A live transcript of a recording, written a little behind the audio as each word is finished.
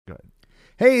Good.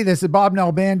 Hey, this is Bob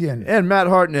Nalbandian And Matt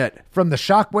Hartnett from the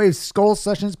Shockwave Skull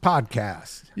Sessions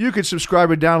podcast. You can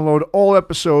subscribe and download all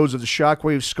episodes of the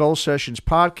Shockwave Skull Sessions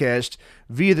podcast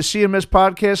via the CMS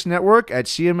Podcast Network at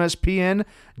cmspn.com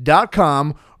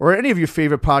or any of your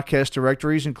favorite podcast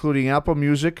directories, including Apple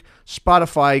Music,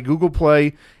 Spotify, Google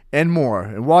Play, and more.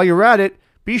 And while you're at it,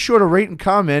 be sure to rate and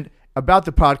comment about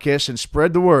the podcast and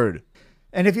spread the word.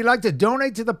 And if you'd like to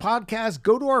donate to the podcast,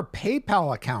 go to our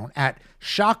PayPal account at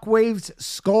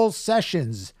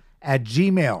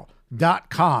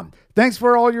shockwaveskullsessions@gmail.com. Thanks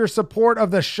for all your support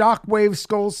of the Shockwave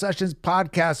Skull Sessions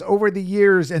podcast over the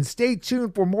years, and stay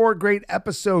tuned for more great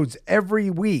episodes every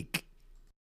week.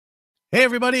 Hey,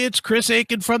 everybody, it's Chris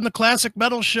Aiken from the Classic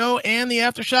Metal Show and the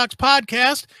Aftershocks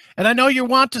podcast. And I know you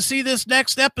want to see this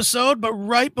next episode, but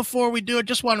right before we do it,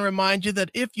 just want to remind you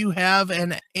that if you have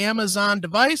an Amazon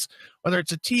device, whether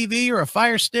it's a TV or a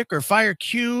Fire Stick or Fire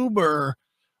Cube or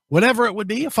whatever it would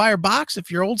be, a Firebox,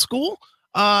 if you're old school,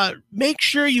 make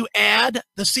sure you add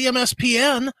the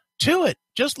CMSPN to it.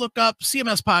 Just look up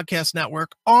CMS Podcast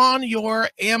Network on your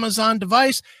Amazon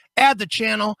device. Add the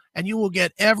channel, and you will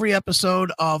get every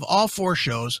episode of all 4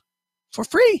 shows for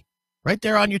free right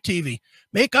there on your TV.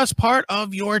 Make us part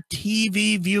of your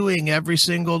TV viewing every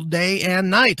single day and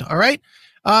night, all right?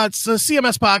 It's the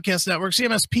CMS Podcast Network,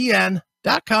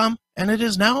 cmspn.com, and it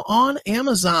is now on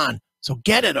Amazon. So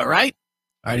get it, all right?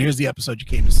 All right, here's the episode you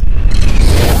came to see.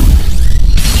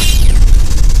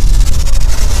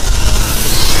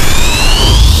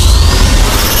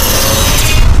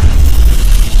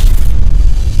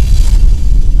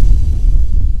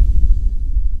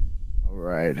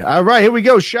 All right, here we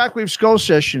go. Shockwave Skull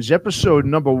Sessions, episode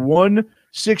number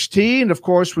 116. Of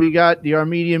course, we got the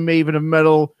Armenian maven of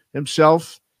metal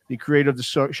himself, the creator of the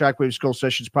Shockwave Skull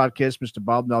Sessions podcast, Mr.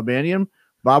 Bob Nalbandian.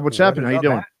 Bob, what's happening? How you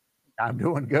doing? I'm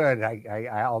doing good.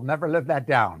 I'll never live that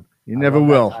down. You never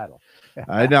will.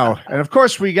 I know. And of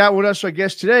course, we got with us, I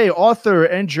guess, today, author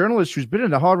and journalist who's been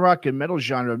in the hard rock and metal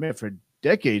genre, man, for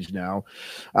decades now.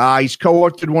 He's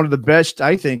co-authored one of the best,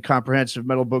 I think, comprehensive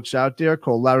metal books out there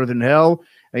called Louder Than Hell.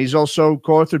 And he's also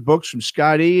co-authored books from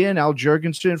Scott Ian, Al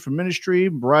Jurgensen from Ministry,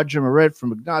 Roger Moret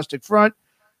from Agnostic Front,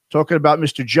 talking about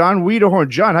Mr. John Wiederhorn.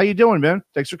 John, how you doing, man?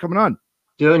 Thanks for coming on.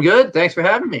 Doing good. Thanks for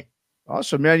having me.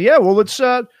 Awesome, man. Yeah, well,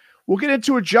 we'll get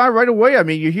into it, John, right away. I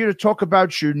mean, you're here to talk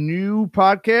about your new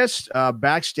podcast,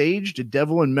 Backstage, The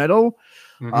Devil in Metal.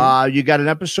 Mm-hmm. You got an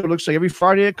episode, looks like every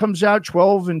Friday it comes out,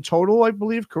 12 in total, I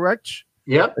believe, correct?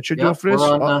 Yep. That you're doing for this?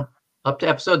 We're on, up to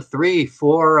episode 3.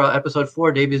 Episode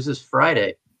 4 debuts this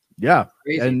Friday. Yeah.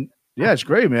 Crazy. And yeah, it's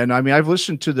great, man. I mean, I've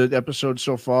listened to the episode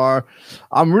so far.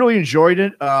 I'm really enjoyed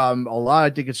it a lot. I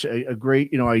think it's a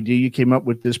great, idea you came up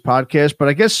with this podcast. But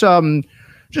I guess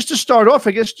just to start off,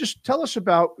 I guess just tell us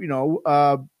about,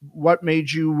 what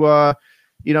made you,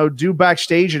 do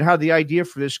Backstage and how the idea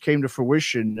for this came to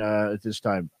fruition at this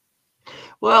time.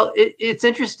 Well, it's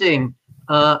interesting.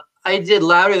 I did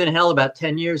Louder Than Hell about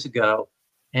 10 years ago,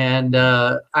 and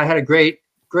I had a great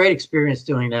experience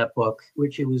doing that book,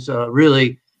 which it was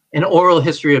really an oral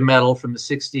history of metal from the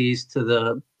 60s to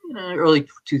the early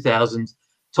 2000s,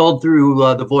 told through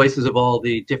the voices of all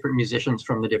the different musicians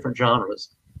from the different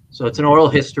genres. So it's an oral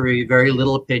history, very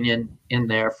little opinion in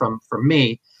there from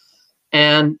me.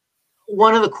 And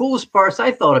one of the coolest parts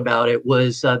I thought about it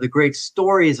was the great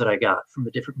stories that I got from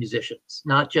the different musicians,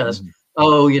 not just,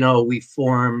 we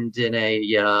formed in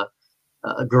a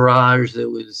garage that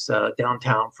was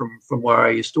downtown from where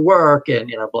I used to work, and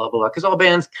blah blah blah. Because all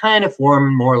bands kind of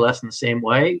form more or less in the same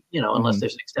way, unless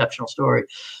there's an exceptional story.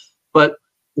 But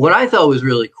what I thought was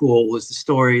really cool was the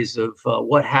stories of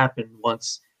what happened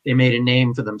once they made a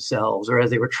name for themselves, or as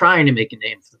they were trying to make a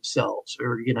name for themselves,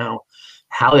 or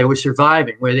how they were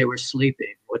surviving, where they were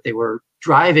sleeping, what they were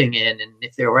driving in, and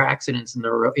if there were accidents in the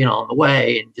on the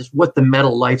way, and just what the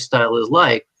metal lifestyle is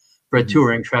like for a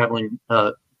touring, traveling.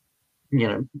 Not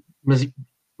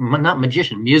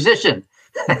magician, musician.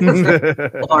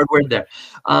 Hard word there.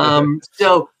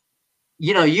 So,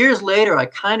 years later, I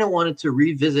kind of wanted to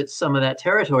revisit some of that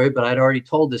territory, but I'd already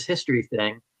told this history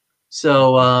thing.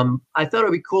 So I thought it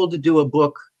would be cool to do a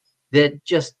book that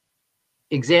just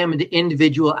examined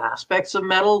individual aspects of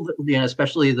metal,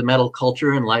 especially the metal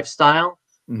culture and lifestyle,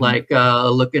 like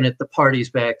looking at the parties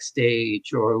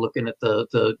backstage, or looking at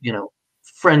the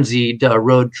frenzied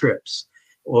road trips,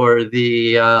 or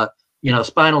the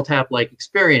Spinal Tap like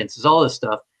experiences, all this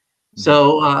stuff.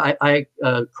 So I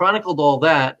chronicled all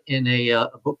that in a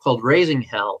book called Raising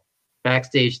Hell: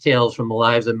 Backstage Tales from the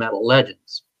Lives of Metal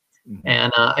Legends.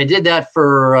 And I did that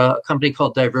for a company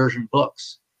called Diversion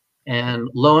Books. And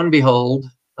lo and behold,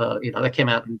 that came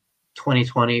out in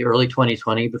 2020, early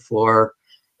 2020, before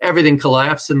everything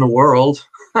collapsed in the world.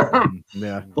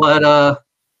 Yeah. But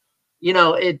you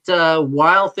know,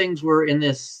 while things were in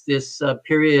this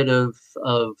period of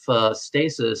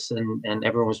stasis and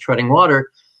everyone was treading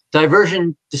water,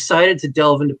 Diversion decided to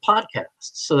delve into podcasts.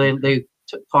 So they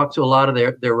talked to a lot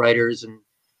of their writers and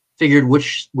figured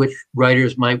which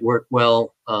writers might work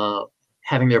well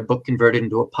having their book converted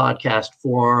into a podcast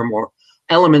form or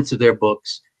elements of their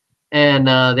books. And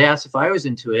they asked if I was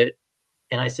into it,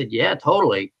 and I said, yeah,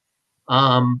 totally.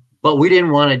 But we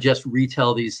didn't want to just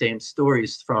retell these same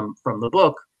stories from the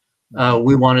book.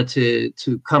 We wanted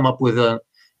to come up with a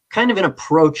kind of an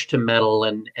approach to metal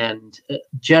and a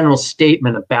general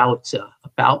statement about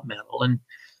metal. And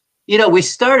you know, we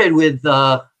started with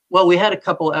well, we had a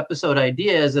couple episode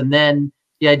ideas, and then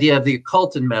the idea of the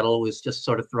occult in metal was just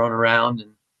sort of thrown around.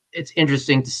 And it's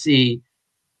interesting to see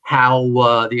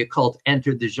how the occult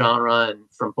entered the genre, and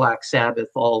from Black Sabbath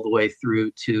all the way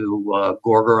through to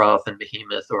Gorgoroth and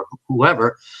Behemoth or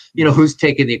whoever, you know, who's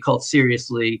taken the occult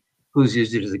seriously, who's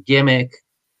used it as a gimmick.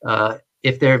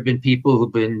 If there have been people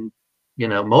who've been, you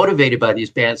know, motivated by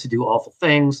these bands to do awful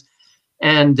things.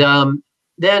 And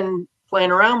then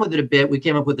playing around with it a bit, we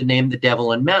came up with the name The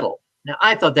Devil in Metal. Now,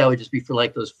 I thought that would just be for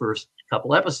like those first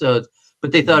couple episodes,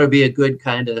 but they thought it'd be a good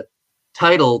kind of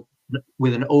title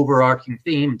with an overarching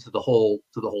theme to the whole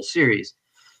series.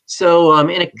 So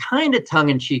in a kind of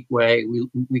tongue-in-cheek way,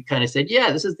 we kind of said,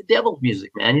 yeah, this is the devil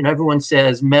music, man. You know, everyone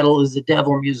says metal is the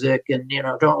devil music, and you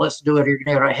know, don't listen to it or you're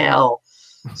gonna go to hell.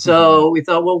 So we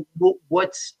thought, well,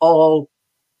 what's all,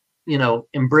 you know,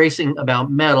 embracing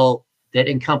about metal that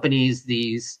accompanies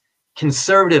these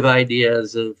conservative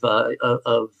ideas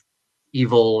of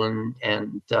evil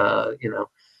and you know,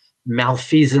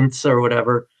 malfeasance or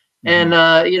whatever. And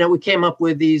you know, we came up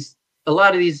with a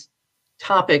lot of these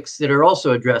topics that are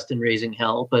also addressed in Raising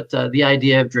Hell, but the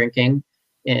idea of drinking,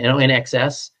 you know, in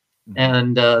excess,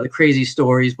 and the crazy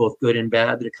stories, both good and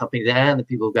bad, that accompany that, and the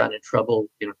people who've gotten in trouble,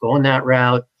 you know, going that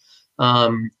route.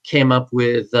 Came up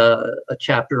with a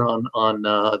chapter on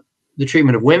the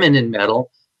treatment of women in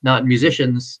metal, not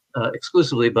musicians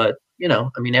exclusively, but you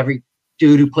know, I mean, every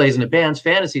dude who plays in a band's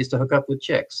fantasy is to hook up with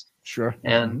chicks. Sure.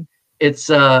 And it's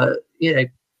you know,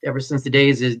 ever since the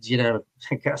days of, you know,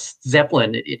 I guess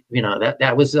Zeppelin, you know,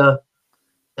 that was an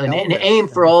aim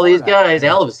for all these guys.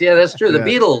 Elvis, yeah, that's true. The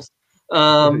Beatles.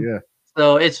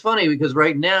 So it's funny because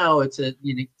right now it's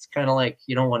kind of like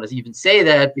you don't want to even say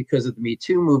that because of the Me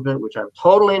Too movement, which I'm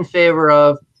totally in favor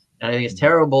of, and I think it's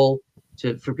terrible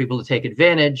for people to take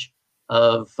advantage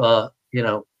of you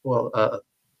know, well,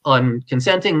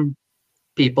 unconsenting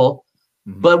people.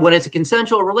 But when it's a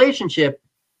consensual relationship,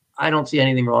 I don't see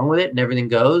anything wrong with it, and everything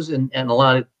goes. And a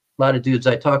lot of dudes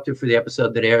I talked to for the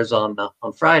episode that airs on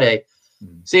Friday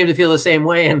seem to feel the same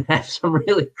way, and have some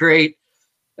really great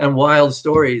and wild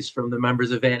stories from the members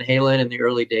of Van Halen in the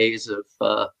early days of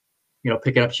you know,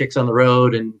 picking up chicks on the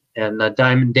road, and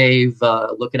Diamond Dave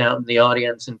looking out in the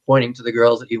audience and pointing to the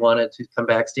girls that he wanted to come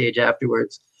backstage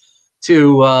afterwards,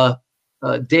 to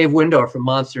Dave Windor from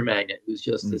Monster Magnet, who's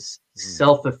just this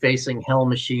self-effacing hell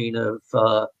machine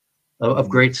of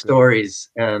great stories.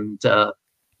 And you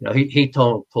know, he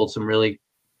told some really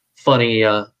funny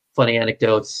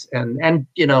anecdotes, and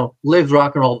you know, lived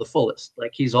rock and roll the fullest.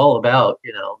 Like, he's all about,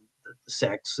 you know, the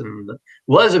sex, and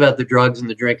was about the drugs and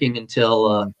the drinking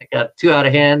until it got too out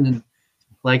of hand, and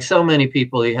like so many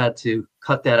people, he had to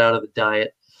cut that out of the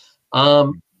diet.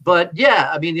 But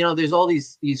yeah, I mean, you know, there's all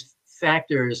these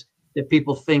factors that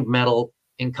people think metal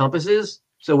encompasses,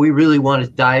 so we really want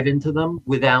to dive into them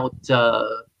without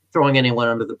throwing anyone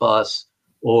under the bus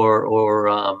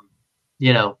or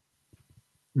you know,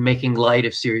 making light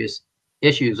of serious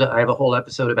issues. I have a whole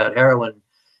episode about heroin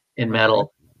in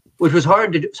metal, which was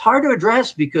hard to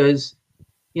address because,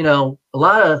 you know, a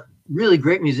lot of really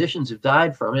great musicians have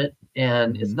died from it,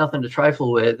 and it's nothing to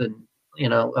trifle with. And you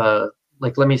know,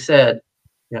 like Lemmy said,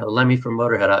 you know, Lemmy from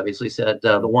Motorhead obviously said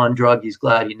the one drug he's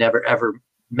glad he never ever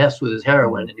messed with his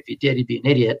heroin, and if he did, he'd be an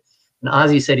idiot. And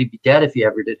Ozzy said he'd be dead if he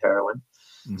ever did heroin.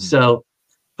 So,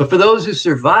 but for those who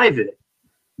survive it,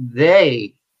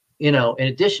 they, you know, in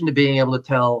addition to being able to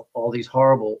tell all these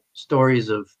horrible stories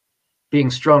of being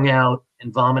strung out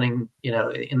and vomiting, you know,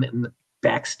 in the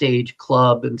backstage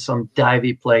club in some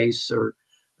divey place, or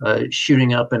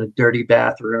shooting up in a dirty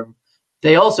bathroom,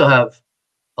 they also have,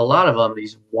 a lot of them,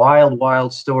 these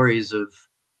wild stories of,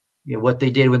 you know, what they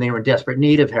did when they were in desperate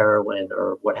need of heroin,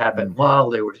 or what happened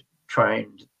while they were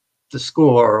trying to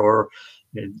score, or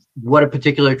you know, what a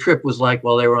particular trip was like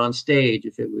while they were on stage,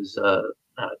 if it was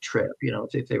not a trip, you know,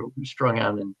 if they were strung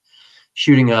out and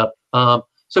shooting up.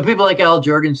 So people like Al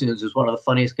Jurgensen, who's one of the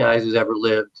funniest guys who's ever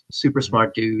lived, super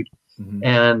smart dude.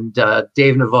 and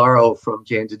Dave Navarro from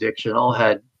Jane's Addiction all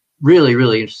had really,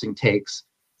 really interesting takes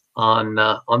on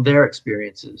their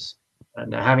experiences.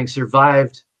 And having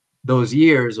survived those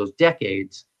years, those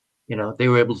decades, you know, they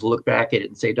were able to look back at it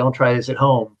and say, don't try this at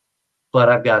home, but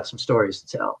I've got some stories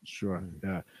to tell. Sure.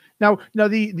 Yeah. Now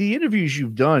the interviews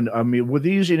you've done, I mean, were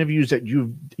these interviews that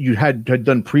you had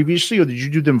done previously, or did you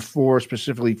do them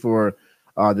specifically for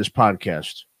this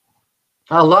podcast?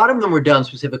 A lot of them were done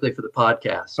specifically for the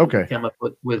podcast. Okay. I came up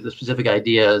with the specific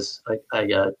ideas. I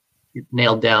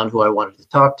nailed down who I wanted to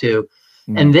talk to.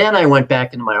 And then I went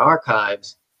back into my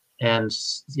archives and,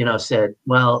 you know, said,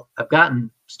 well, I've gotten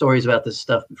stories about this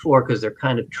stuff before because they're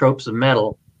kind of tropes of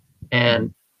metal.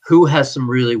 And who has some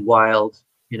really wild,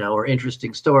 you know, or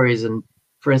interesting stories? And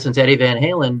for instance, Eddie Van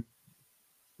Halen,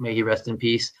 may he rest in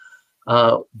peace,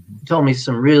 told me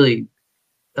some really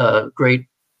great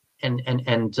and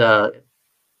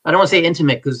I don't want to say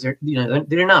intimate because they're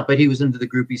not, but he was into the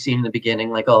groupie scene in the beginning,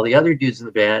 like all the other dudes in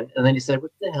the band. And then he said, what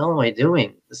the hell am I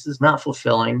doing? This is not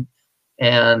fulfilling.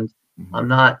 And I'm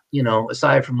not, you know,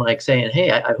 aside from like saying,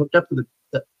 hey, I hooked up with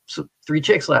 3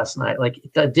 chicks last night. Like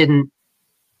that didn't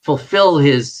fulfill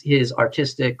his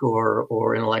artistic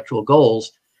or intellectual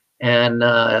goals. And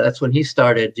that's when he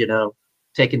started, you know,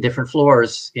 taking different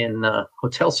floors in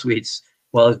hotel suites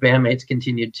while his bandmates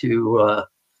continued to,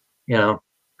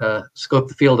 scope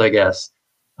the field, I guess.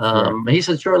 He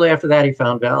said shortly after that he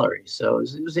found Valerie. So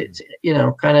it's you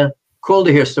know, kind of cool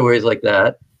to hear stories like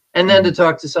that, and then to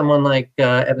talk to someone like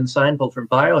Evan Seinfeld from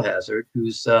Biohazard,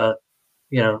 who's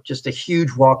you know, just a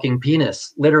huge walking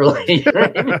penis, literally,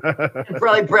 and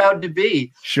probably proud to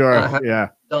be. Sure, yeah.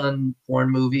 Done porn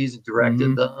movies,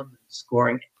 directed them,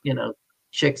 scoring, you know,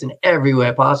 chicks in every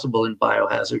way possible in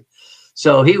Biohazard.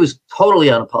 So he was totally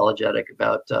unapologetic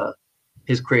about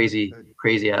his crazy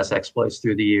ass exploits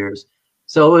through the years.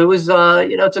 So it was,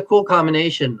 you know, it's a cool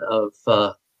combination of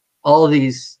all of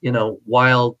these, you know,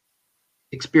 wild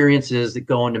experiences that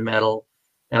go into metal.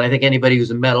 And I think anybody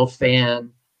who's a metal fan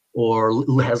or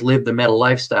who has lived the metal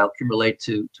lifestyle can relate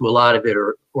to a lot of it,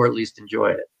 or at least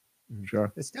enjoy it.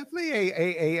 Sure. It's definitely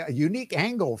a unique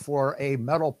angle for a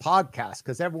metal podcast,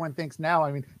 because everyone thinks now,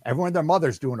 I mean, everyone and their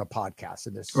mother's doing a podcast,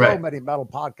 and there's so many metal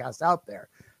podcasts out there.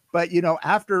 But, you know,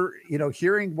 after, you know,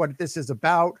 hearing what this is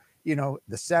about, you know,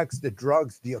 the sex, the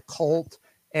drugs, the occult,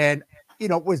 and, you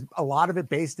know, was a lot of it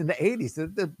based in the 80s.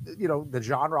 The you know, the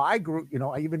genre I grew, you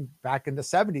know, even back in the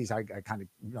 70s, I kind of,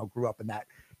 you know, grew up in that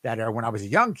era when I was a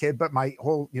young kid, but my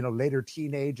whole, you know, later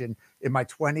teenage and in my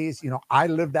 20s, you know, I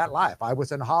lived that life. I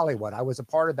was in Hollywood. I was a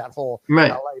part of that whole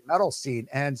LA metal scene.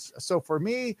 And so for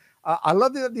me, I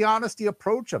love the honesty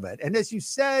approach of it. And as you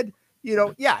said, you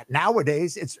know, yeah,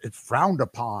 nowadays it's frowned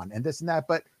upon and this and that,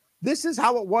 but this is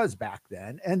how it was back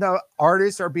then. And the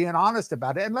artists are being honest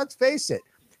about it. And let's face it,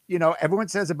 you know, everyone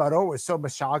says about, oh, it's so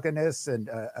misogynist and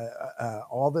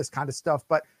all this kind of stuff,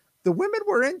 but the women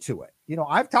were into it. You know,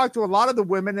 I've talked to a lot of the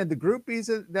women and the groupies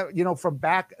that, you know, from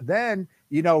back then,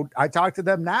 you know, I talk to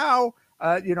them now,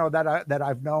 you know, that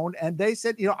I've known, and they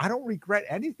said, you know, I don't regret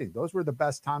anything. Those were the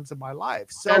best times of my life.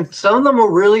 So, and some of them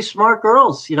were really smart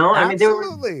girls, you know.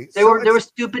 Absolutely. I mean, they were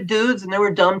stupid dudes and they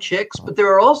were dumb chicks, but there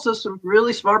were also some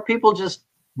really smart people just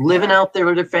living out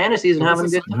their fantasies and having a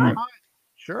good time.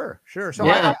 Sure. So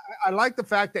yeah. I like the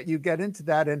fact that you get into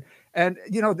that, and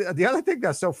you know, the other thing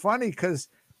that's so funny, because,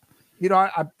 you know,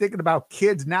 I'm thinking about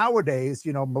kids nowadays,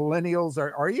 you know, millennials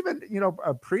or even, you know,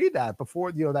 pre that, before,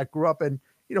 you know, that grew up in,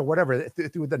 you know, whatever,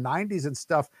 through the 90s and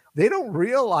stuff. They don't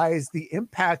realize the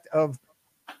impact of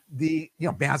the, you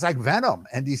know, bands like Venom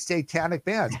and these satanic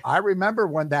bands. I remember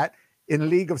when that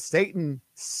In League of Satan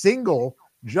single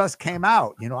just came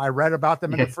out. You know, I read about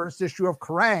them in the first issue of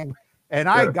Kerrang, and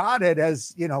I got it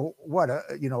as, you know,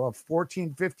 a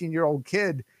 14, 15-year-old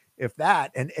kid, if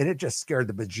that, and it just scared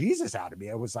the bejesus out of me.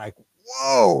 I was like,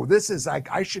 whoa, this is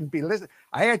like, I shouldn't be listening.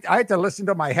 I had to listen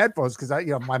to my headphones because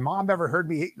you know, my mom ever heard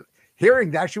me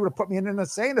hearing that, she would have put me in an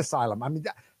insane asylum. I mean,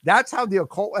 that's how the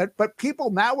occult, but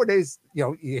people nowadays, you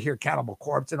know, you hear Cannibal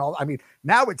Corpse and all, I mean,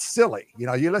 now it's silly. You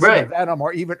know, you listen to Venom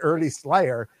or even early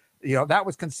Slayer, you know, that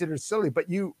was considered silly, but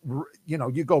you know,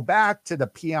 you go back to the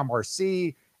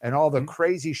PMRC and all the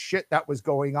crazy shit that was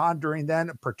going on during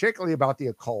then, particularly about the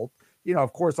occult. You know,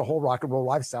 of course, the whole rock and roll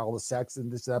lifestyle, the sex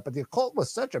and this, that, but the occult was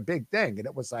such a big thing. And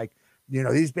it was like, you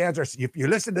know, these bands are, if you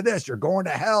listen to this, you're going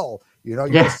to hell, you know,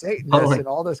 you're a Satanist and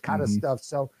all this kind of stuff.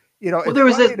 So, you know, well, there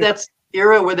was that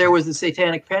era where there was the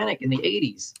Satanic Panic in the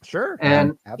 80s. Sure.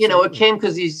 And, you know, it came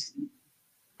because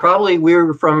we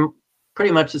were from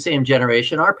pretty much the same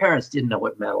generation. Our parents didn't know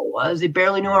what metal was. They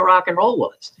barely knew what rock and roll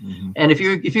was. And if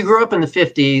you grew up in the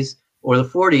 50s or the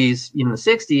 40s, even the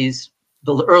 60s,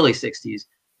 the early 60s,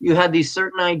 you had these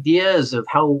certain ideas of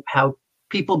how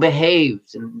people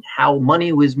behaved and how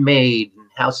money was made and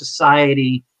how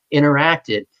society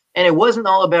interacted. And it wasn't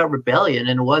all about rebellion,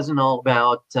 and it wasn't all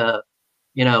about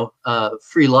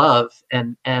free love.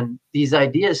 And these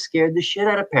ideas scared the shit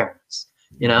out of parents,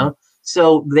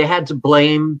 So they had to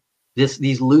blame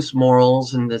these loose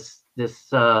morals and this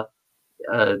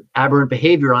aberrant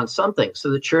behavior on something. So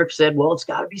the church said, well, it's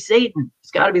got to be Satan.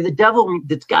 It's got to be the devil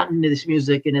that's gotten into this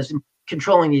music and is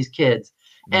controlling these kids.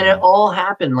 And it all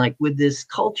happened like with this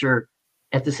culture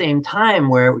at the same time,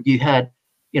 where you had,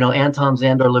 Anton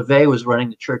Szandor LaVey was running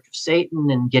the Church of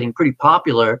Satan and getting pretty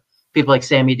popular. People like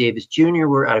Sammy Davis Jr.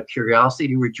 were, out of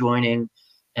curiosity, were joining,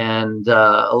 and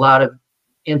a lot of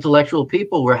intellectual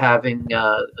people were having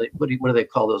what do they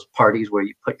call those parties where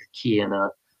you put your key in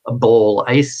a bowl,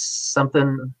 some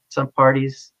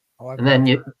parties, and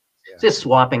then this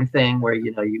swapping thing where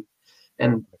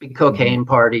and big cocaine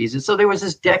parties. And so there was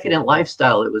this decadent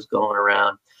lifestyle that was going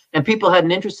around, and people had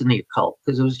an interest in the occult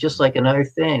because it was just like another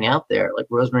thing out there. Like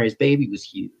Rosemary's Baby was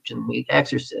huge, and The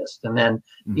Exorcist, and then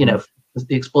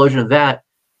the explosion of that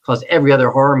caused every other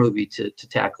horror movie to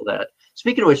tackle that.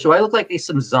 Speaking of which, do I look like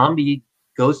some zombie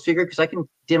ghost figure? Because I can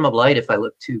dim a light if I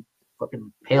look too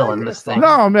fucking pale in this thing.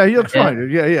 No, man, you look fine.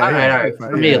 Yeah. All right.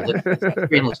 For me, the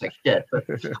screen looks like shit. But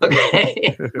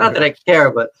okay, not that I care,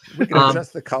 but we can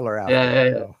adjust the color out.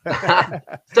 Yeah.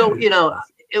 So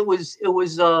it was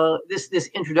this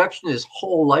introduction to this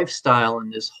whole lifestyle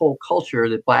and this whole culture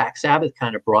that Black Sabbath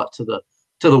kind of brought to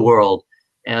the world.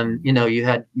 And you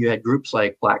had groups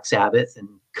like Black Sabbath and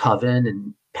Coven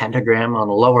and Pentagram on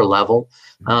a lower level.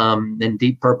 And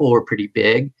Deep Purple were pretty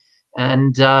big,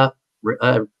 and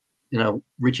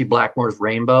Ritchie Blackmore's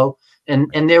Rainbow,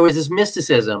 and there was this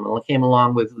mysticism that came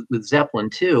along with Zeppelin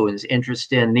too, and his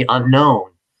interest in the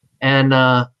unknown. And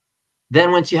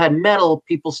then once you had metal,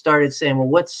 people started saying,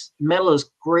 well, metal is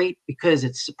great because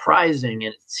it's surprising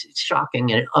and it's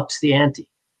shocking and it ups the ante.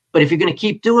 But if you're going to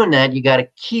keep doing that, you got to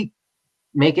keep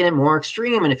making it more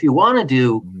extreme. And if you want to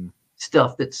do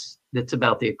stuff that's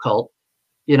about the occult,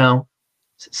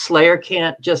 Slayer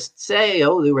can't just say,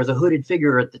 oh, there was a hooded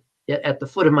figure at the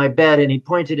foot of my bed and he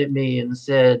pointed at me and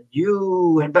said,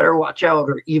 you had better watch out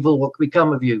or evil will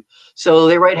become of you. So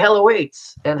they write Hell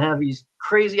Awaits and have these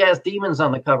crazy ass demons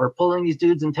on the cover pulling these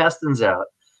dudes' intestines out.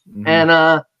 And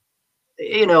that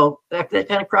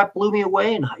kind of crap blew me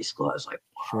away in high school. I was like,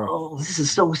 oh, this is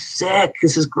so sick.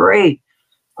 This is great.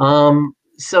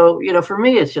 So for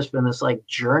me, it's just been this like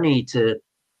journey to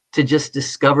just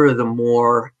discover the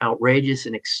more outrageous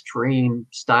and extreme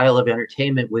style of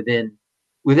entertainment within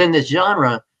this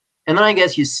genre. And then I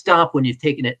guess you stop when you've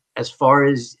taken it as far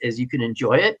as you can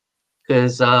enjoy it.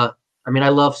 Because I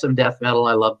love some death metal,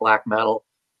 I love black metal.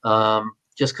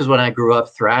 Just because when I grew up,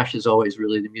 thrash is always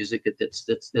really the music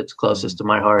that's closest to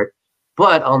my heart.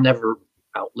 But I'll never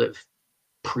outlive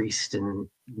Priest and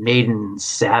Maiden and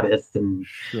Sabbath and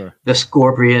the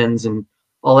Scorpions and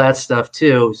all that stuff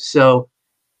too. So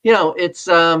it's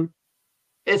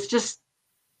just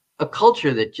a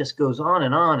culture that just goes on,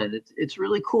 and it's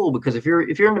really cool because if you're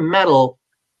into metal,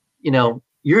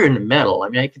 you're into metal. I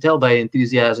mean, I can tell by the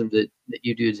enthusiasm that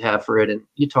you dudes have for it, and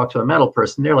you talk to a metal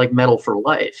person, they're like metal for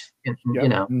life. And,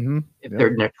 if they're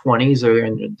in their 20s or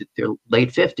in their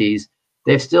late 50s,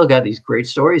 they've still got these great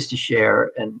stories to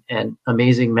share and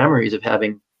amazing memories of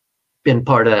having been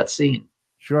part of that scene.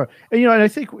 Sure. And, and I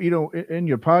think, in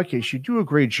your podcast, you do a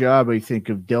great job, I think,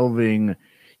 of delving,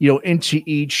 into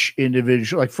each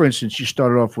individual. Like, for instance, you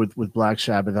started off with Black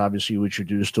Sabbath, obviously, you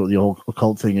introduced the whole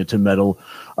occult thing into metal.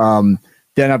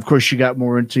 Then, of course, you got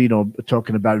more into,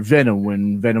 talking about Venom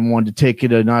when Venom wanted to take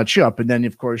it a notch up. And then,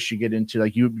 of course, you get into,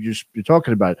 like you're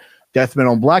talking about, death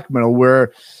metal and black metal,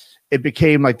 where it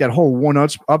became like that whole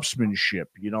one-upsmanship,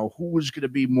 who was going to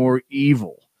be more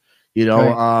evil,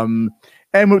 Right.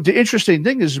 And the interesting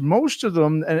thing is most of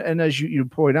them, and as you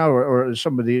point out, or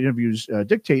some of the interviews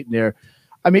dictate in there,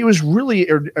 I mean, it was really,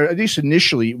 or at least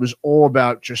initially, it was all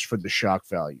about just for the shock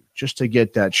value, just to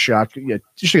get that shock,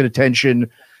 just to get attention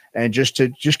and just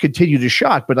to continue to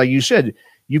shock. But like you said,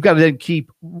 you've got to then keep,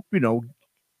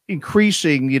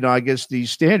 increasing, I guess,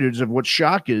 these standards of what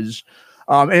shock is.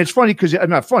 And it's funny because I'm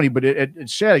not funny, but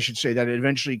it's sad, I should say, that it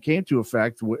eventually came to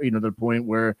effect, the point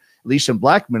where, at least in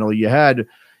black metal, you had,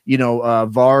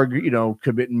 Varg,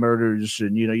 committing murders,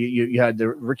 and, you had the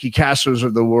Ricky Cassos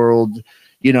of the world,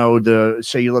 the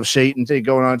Say You Love Satan thing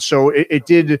going on. So it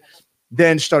did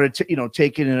then started,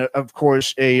 taking, of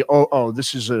course,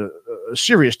 this is a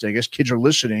serious thing. I guess kids are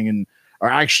listening and are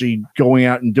actually going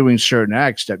out and doing certain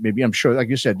acts that maybe, I'm sure, like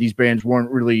you said, these bands weren't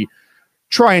really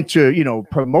trying to, you know,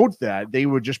 promote that. They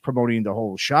were just promoting the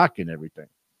whole shock and everything.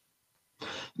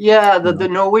 Yeah, the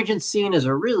Norwegian scene is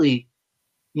a really,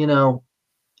 you know,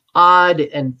 odd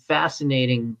and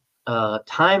fascinating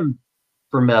time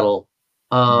for metal.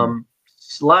 A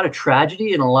lot of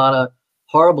tragedy and a lot of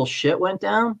horrible shit went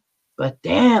down, but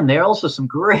damn, there are also some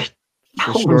great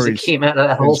albums that came out of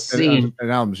that whole scene.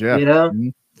 And albums, yeah. You know,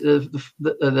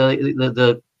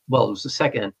 well, it was the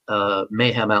second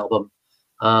Mayhem album,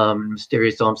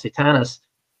 Mysterious Dome Satanas.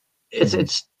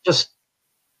 It's just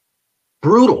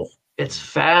brutal. It's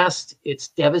fast. It's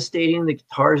devastating. The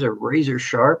guitars are razor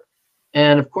sharp.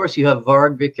 And of course, you have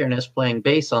Varg Vikernes playing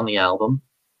bass on the album.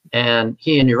 And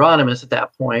he and Euronymous at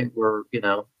that point were, you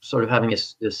know, sort of having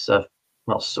this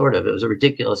well, sort of. It was a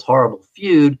ridiculous, horrible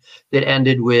feud that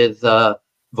ended with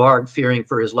Varg fearing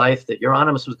for his life that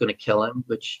Euronymous was going to kill him,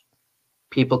 which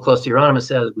people close to Euronymous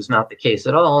said was not the case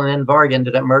at all. And then Varg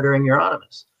ended up murdering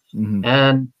Euronymous.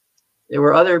 And there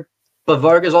were other. But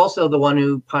Varg is also the one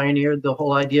who pioneered the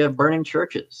whole idea of burning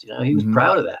churches. You know, he was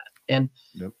proud of that. And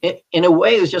in a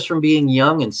way, it was just from being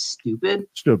young and stupid,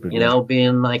 you know,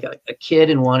 being like a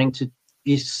kid and wanting to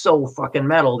be so fucking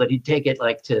metal that he'd take it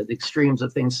like to the extremes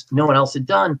of things no one else had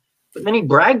done. But then he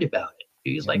bragged about it.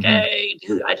 He's like, hey,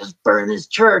 dude, I just burned this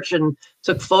church, and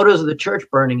took photos of the church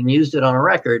burning and used it on a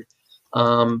record.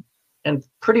 And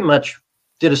pretty much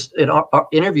did an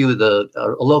interview with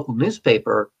a local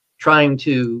newspaper, trying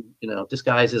to, you know,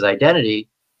 disguise his identity,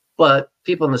 but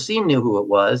people in the scene knew who it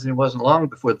was, and it wasn't long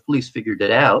before the police figured it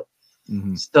out.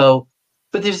 So,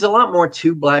 but there's a lot more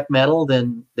to black metal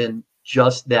than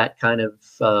just that kind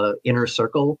of inner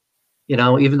circle. You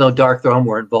know, even though Dark Throne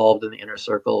were involved in the inner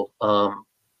circle,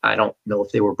 I don't know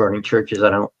if they were burning churches.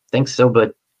 I don't think so,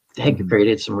 but they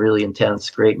created some really intense,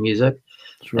 great music.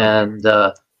 And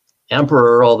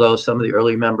Emperor, although some of the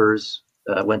early members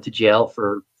went to jail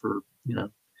for you know,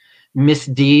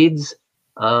 misdeeds.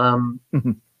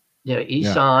 You know,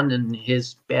 Ihsahn and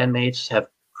his bandmates have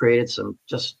created some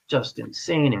just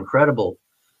insane, incredible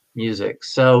music.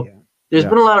 So there's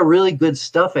been a lot of really good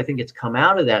stuff. I think it's come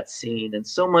out of that scene, and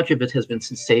so much of it has been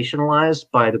sensationalized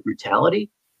by the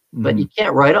brutality. But you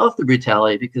can't write off the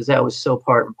brutality, because that was so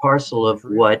part and parcel of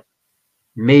what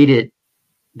made it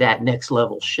that next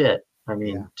level shit. I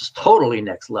mean, just totally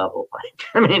next level. Like,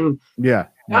 I mean, God,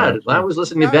 I was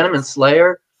listening to Venom and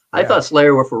Slayer. I thought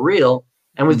Slayer were for real,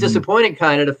 and was disappointed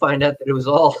kind of to find out that it was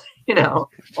all, you know,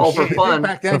 all for fun.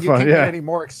 Back then, you can't get any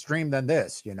more extreme than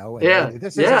this, you know. And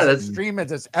this is as extreme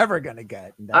as it's ever going to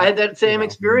get. I had that same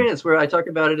experience where I talk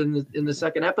about it in the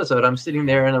second episode. I'm sitting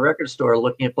there in a record store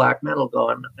looking at black metal,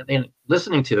 going and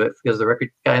listening to it, because the record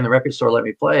guy in the record store let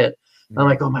me play it. I'm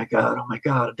like, oh my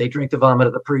God, they drink the vomit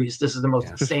of the priest. This is the most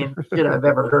insane shit I've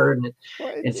ever heard. And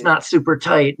it's not super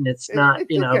tight, and it's not,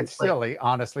 you know, it's silly,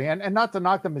 honestly. And not to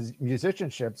knock the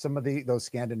musicianship, some of those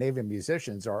Scandinavian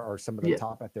musicians are some of the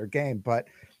top at their game. But,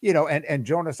 you know, and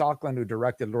Jonas Åkerlund, who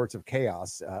directed Lords of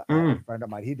Chaos, a friend of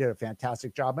mine, he did a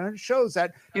fantastic job. And it shows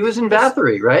that he was in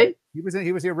Bathory, right? He was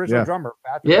the original drummer.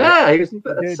 Bathory. Yeah,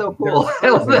 that's so cool. I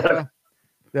love that.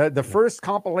 The first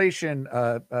compilation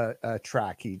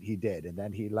track he did, and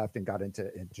then he left and got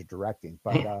into directing.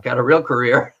 But got a real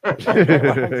career.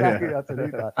 Exactly,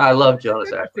 I love Jonas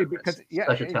Åkerlund, because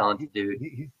such a talented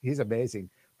dude. He's amazing.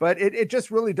 But it just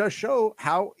really does show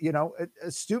how, you know,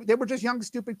 they were just young,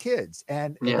 stupid kids,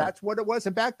 and that's what it was.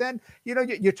 And back then, you know,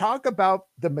 you talk about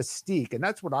the mystique, and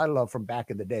that's what I love from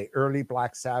back in the day. Early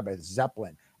Black Sabbath,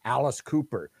 Zeppelin, Alice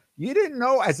Cooper. You didn't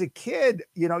know as a kid,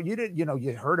 you know,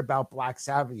 you heard about Black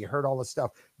Sabbath, you heard all this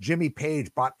stuff. Jimmy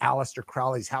Page bought Aleister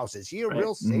Crowley's house. Is he a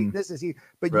real Satanist? Is he?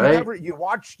 But you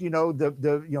watched, you know,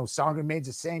 the Song Remains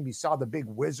the Same. You saw the big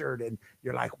wizard, and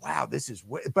you're like, wow, this is.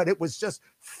 But it was just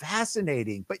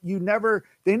fascinating. But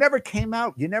they never came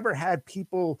out. You never had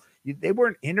people. They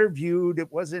weren't interviewed.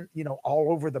 It wasn't, you know,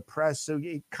 all over the press. So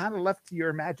you kind of left to your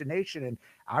imagination. And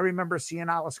I remember seeing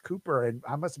Alice Cooper, and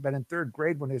I must have been in third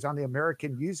grade when he was on the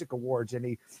American Music Awards, and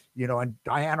he, you know, and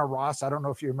Diana Ross, I don't know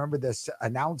if you remember this,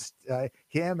 announced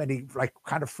him, and he like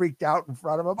kind of freaked out in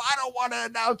front of him. I don't want to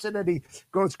announce it, and he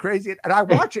goes crazy. And I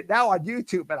watch it now on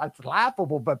YouTube, and it's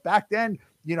laughable. But back then,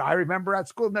 you know, I remember at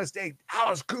school next day,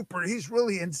 Alice Cooper, he's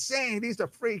really insane. He's a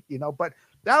freak, you know. But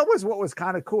that was what was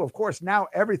kind of cool. Of course, now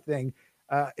everything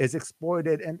is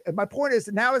exploited, and my point is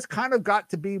now it's kind of got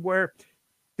to be where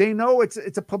they know it's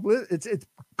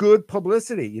good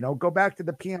publicity. You know, go back to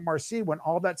the PMRC when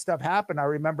all that stuff happened. I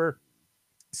remember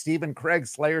Stephen Craig,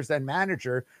 Slayer's then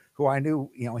manager, who I knew,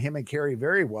 you know, him and Kerry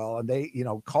very well, and they, you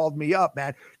know, called me up,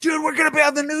 man, dude, we're gonna be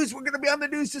on the news. We're gonna be on the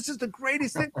news. This is the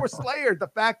greatest thing for Slayer. The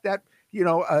fact that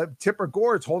Tipper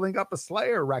Gore's holding up a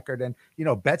Slayer record, and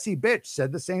Betsy Bitch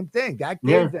said the same thing. That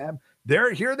gave them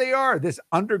here they are, this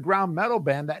underground metal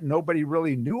band that nobody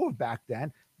really knew of back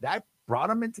then. That brought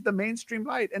them into the mainstream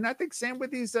light. And I think same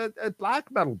with these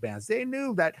black metal bands. They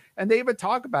knew that, and they even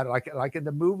talk about it like in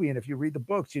the movie. And if you read the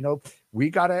books, we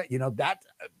gotta,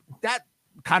 that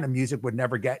kind of music would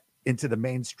never get into the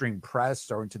mainstream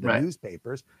press or into the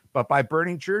newspapers, but by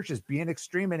burning churches, being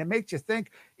extreme. And it makes you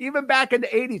think, even back in the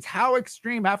 80s, how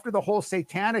extreme, after the whole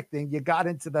satanic thing, you got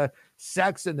into the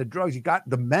sex and the drugs. You got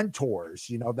the mentors,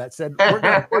 that said, we're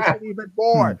going to push it even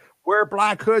more. Wear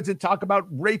black hoods and talk about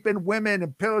raping women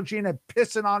and pillaging and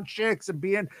pissing on chicks and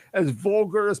being as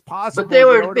vulgar as possible. But they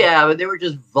were, but they were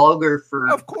just vulgar for,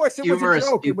 of course, it humorous was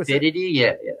a joke. Stupidity.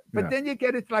 But then you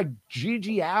get it like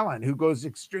Gigi Allen, who goes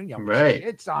extreme,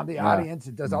 hits on the audience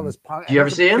and does all this punk. Do you ever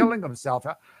see him killing himself?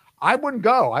 I wouldn't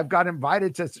go. I've got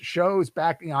invited to shows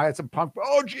back. I had some punk.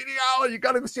 Oh, Gigi Allen, you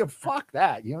got to go see him. Fuck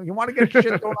that. You want to get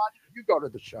shit going on, you go to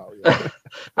the show.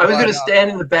 I was going to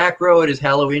stand in the back row at his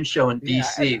Halloween show in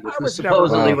DC, which was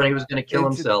supposedly when he was going to kill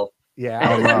himself.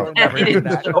 I was never into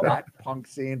that punk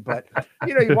scene. But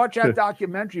you watch that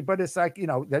documentary, but it's like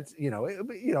that's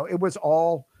it was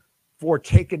all for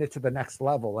taking it to the next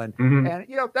level. And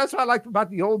that's what I liked about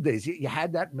the old days. You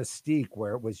had that mystique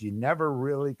where it was, you never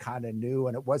really kind of knew,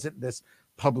 and it wasn't this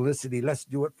publicity. Let's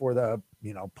do it for the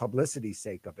publicity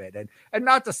sake of it. And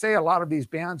not to say a lot of these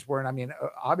bands weren't. I mean,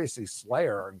 obviously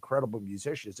Slayer are incredible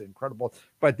musicians, incredible,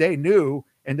 but they knew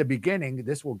in the beginning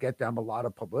this will get them a lot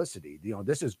of publicity.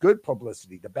 This is good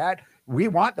publicity. The bad, we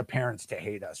want the parents to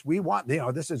hate us. We want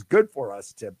this is good for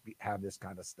us to have this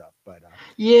kind of stuff. But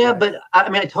but I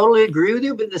mean, I totally agree with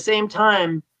you. But at the same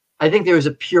time, I think there was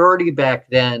a purity back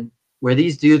then where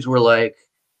these dudes were like,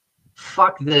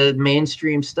 fuck the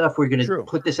mainstream stuff. We're going to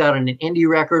put this out on an indie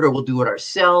record, or we'll do it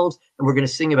ourselves. And we're going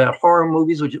to sing about horror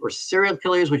movies, or serial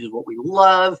killers, which is what we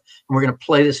love. And we're going to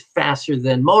play this faster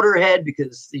than Motorhead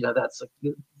because,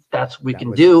 that's what we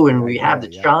can do. And we have the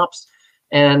chops.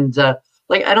 And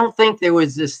I don't think there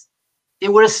was this,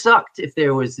 it would have sucked if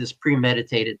there was this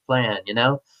premeditated plan,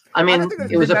 I mean,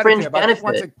 it was a fringe benefit.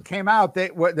 Once it came out,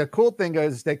 the cool thing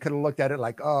is they could have looked at it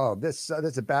like, oh, this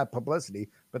is a bad publicity.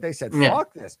 But they said,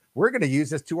 fuck this. We're going to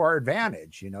use this to our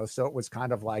advantage, So it was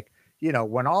kind of like,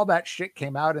 when all that shit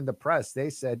came out in the press, they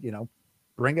said,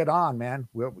 bring it on, man.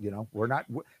 We're not.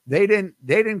 They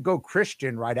didn't go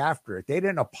Christian right after it. They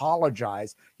didn't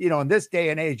apologize. In this day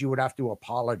and age, you would have to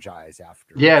apologize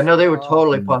after. Yeah, no, they were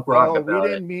totally punk rock about it. We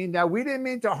didn't mean that. We didn't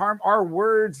mean to harm our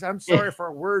words. I'm sorry if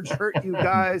our words hurt you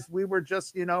guys. We were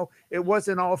just, it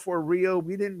wasn't all for real.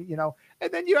 We didn't,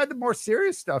 And then you had the more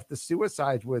serious stuff, the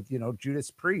suicides with,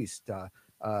 Judas Priest.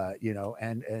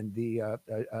 And the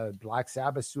Black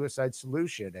Sabbath Suicide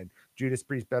Solution and Judas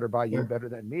Priest, Better By You, Better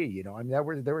Than Me. I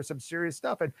mean, there was some serious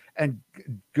stuff, and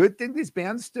good thing these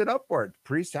bands stood up for it.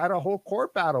 Priest had a whole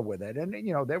court battle with it, and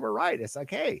they were right. It's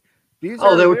like, hey, these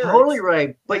are they were totally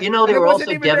right, but they were also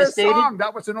devastated.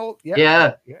 That was an old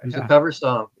it was a cover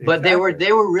song, but they were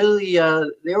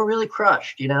really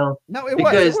crushed. No, it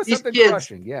was these something kids,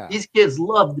 crushing. Yeah, these kids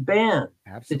loved the band.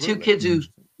 Absolutely. The two kids who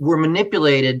were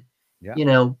manipulated.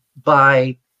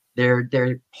 By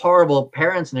their horrible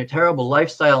parents and their terrible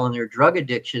lifestyle and their drug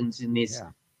addictions in these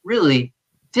really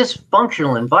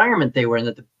dysfunctional environment they were in,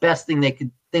 that the best thing they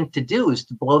could think to do is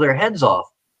to blow their heads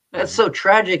off. That's so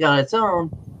tragic on its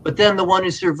own. But then the one who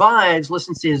survives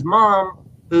listens to his mom,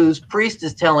 whose priest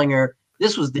is telling her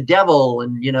this was the devil,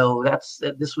 and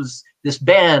this was this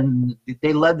band.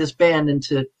 They led this band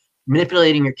into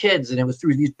manipulating your kids, and it was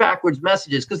through these backwards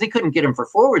messages, because they couldn't get them for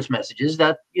forwards messages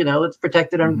that it's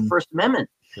protected under the First Amendment.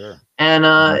 And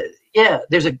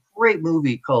there's a great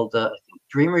movie called I think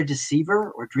Dreamer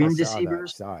Deceiver or Dream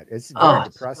Deceivers. It's very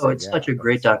depressing. It's such a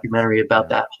great documentary about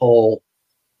that whole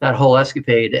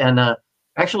escapade. And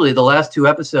actually the last two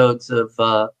episodes of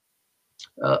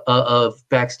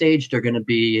Backstaged are going to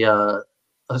be a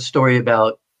story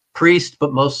about Priest,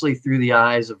 but mostly through the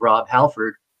eyes of Rob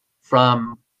Halford,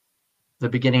 from the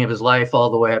beginning of his life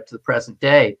all the way up to the present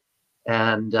day.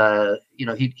 And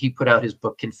he put out his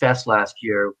book Confess last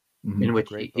year, in which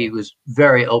he was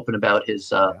very open about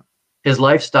his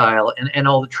lifestyle and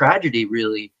all the tragedy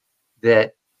really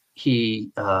that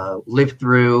he lived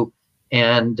through,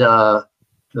 and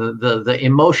the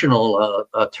emotional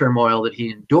turmoil that he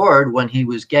endured when he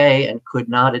was gay and could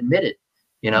not admit it.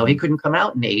 He couldn't come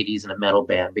out in the 80s in a metal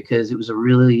band because it was a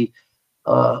really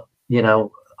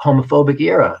homophobic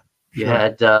era. You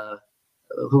had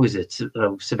who was it?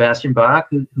 Sebastian Bach,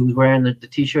 who was wearing the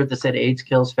T-shirt that said "AIDS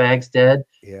kills, fags dead,"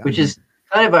 which is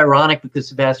kind of ironic because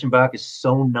Sebastian Bach is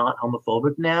so not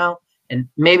homophobic now, And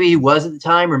maybe he was at the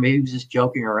time, or maybe he was just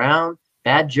joking around.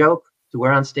 Bad joke to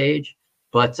wear on stage,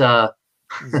 but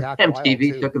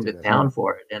MTV took him to town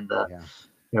for it and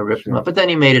ripped him up. But then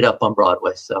he made it up on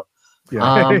Broadway. So,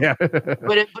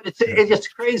 but it's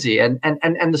just crazy. And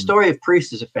the story of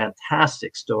Priest is a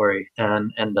fantastic story,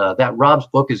 and that Rob's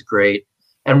book is great.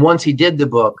 And once he did the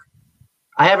book,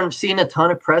 I haven't seen a ton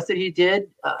of press that he did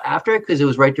after it, because it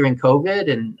was right during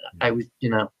COVID, and I was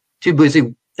too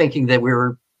busy thinking that we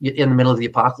were in the middle of the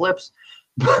apocalypse.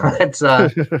 But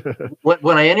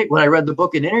when I read the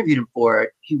book and interviewed him for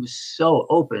it, he was so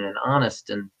open and honest.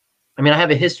 And I mean, I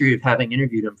have a history of having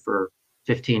interviewed him for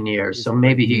 15 years, so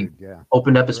maybe he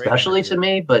opened up especially to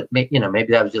me. But maybe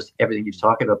that was just everything he was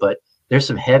talking about. But there's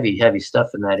some heavy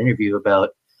stuff in that interview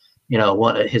about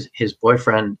his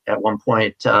boyfriend at one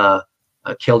point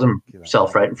killed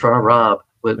himself right in front of Rob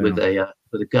with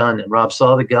a gun, and Rob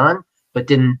saw the gun but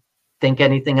didn't think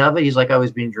anything of it. He's like, I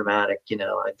was being dramatic,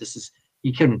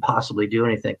 he couldn't possibly do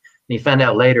anything. And he found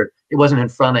out later it wasn't in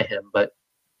front of him, but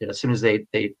as soon as they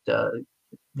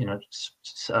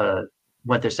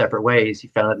went their separate ways, he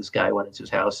found out this guy went into his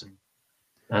house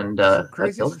and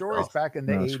crazy stories back in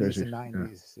the 80s and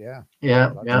 90s.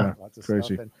 Yeah. Lots of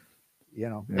crazy stuff.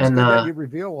 And it's good that you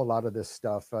reveal a lot of this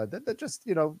stuff that just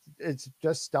it's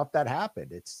just stuff that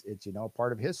happened. It's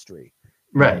part of history,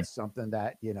 right? It's something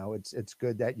that it's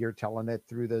good that you're telling it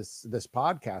through this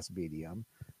podcast medium.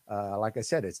 Like I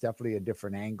said, it's definitely a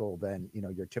different angle than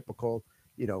your typical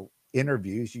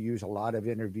interviews. You use a lot of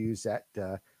interviews that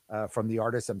from the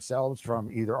artists themselves,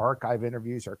 from either archive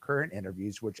interviews or current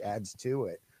interviews, which adds to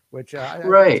it. Which I think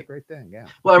is a great thing. Yeah.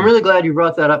 Well, I'm really glad you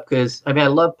brought that up, because I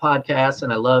love podcasts,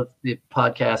 and I love the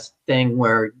podcast thing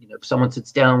where someone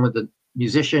sits down with a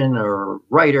musician or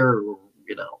writer or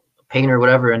a painter or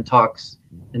whatever and talks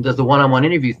and does the one-on-one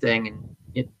interview thing, and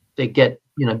they get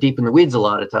deep in the weeds a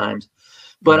lot of times.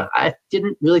 But I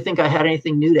didn't really think I had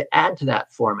anything new to add to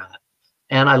that format,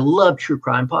 and I love true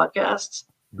crime podcasts.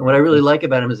 And what I really like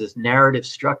about them is this narrative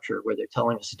structure where they're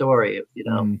telling a story of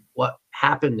what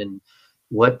happened and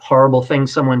what horrible thing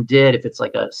someone did, if it's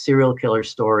like a serial killer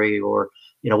story, or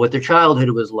what their childhood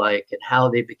was like and how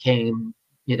they became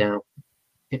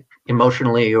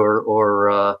emotionally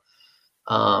or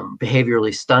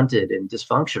behaviorally stunted and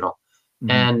dysfunctional.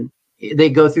 And they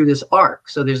go through this arc.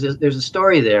 So there's a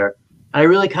story there. I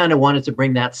really kind of wanted to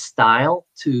bring that style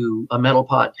to a metal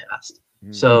podcast.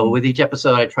 So with each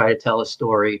episode, I try to tell a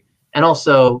story and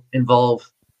also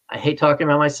involve, I hate talking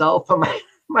about myself, but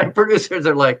my producers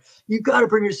are like, you got to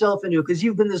bring yourself into it, because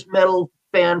you've been this metal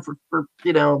fan for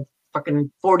fucking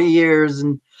 40 years,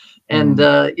 and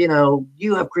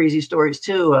you have crazy stories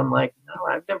too. I'm like, no,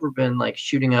 I've never been like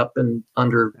shooting up and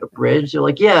under a bridge. They're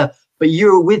like, yeah, but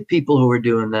you're with people who are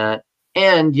doing that,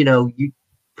 and you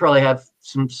probably have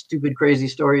some stupid crazy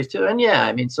stories too.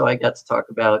 And so I got to talk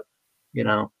about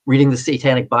reading the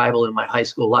Satanic Bible in my high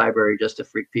school library just to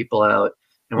freak people out.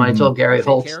 And when I told Gary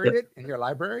Holtz, carried it in your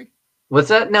library. What's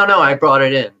that? No, I brought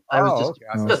it in. I was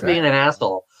just being an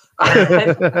asshole.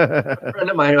 A friend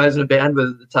of mine who was in a band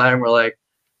with at the time were like,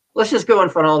 let's just go in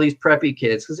front of all these preppy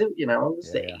kids, because it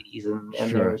was the 80s,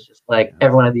 and there was just like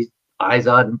everyone had these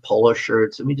Izod and polo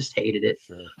shirts, and we just hated it.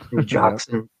 And jocks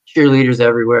and cheerleaders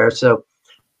everywhere. So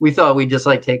we thought we'd just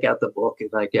like take out the book and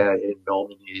like,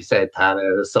 you said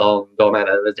the song,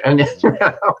 and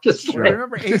just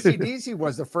remember AC/DC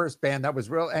was the first band that was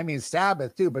real. I mean,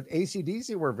 Sabbath too, but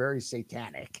AC/DC were very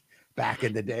satanic back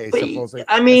in the day. Supposedly,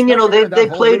 they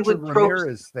played with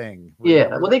Ramirez thing.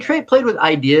 Yeah, well, they played with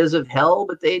ideas of hell,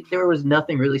 but there was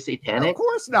nothing really satanic. Of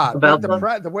course not. About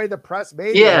the way the press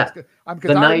made it.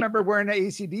 Because I remember wearing an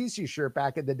AC/DC shirt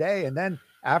back in the day, and then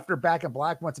after Back in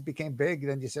Black, once it became big,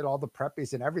 then you said all the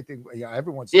preppies and everything.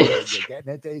 Everyone's getting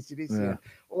into AC/DC. Yeah.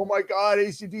 Oh my God,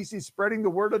 AC/DC spreading the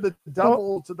word of the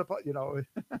devil to the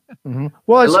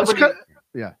Well, it's kind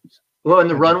of, Well, and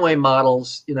the runway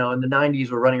models, in the 90s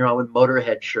were running around with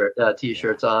Motorhead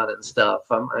t-shirts on and stuff.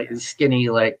 I'm like skinny,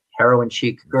 like heroin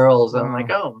chic girls. I'm like,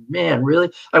 oh man,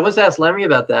 really? I once asked Lemmy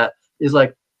about that. He's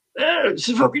like, this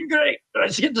is fucking great. I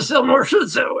just get to sell more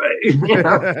shirts that way.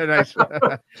 Nice.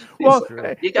 Well,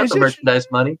 you got the merchandise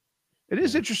money. It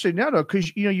is interesting now, though,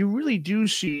 because you really do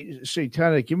see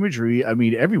satanic imagery. I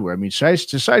mean, everywhere. I mean,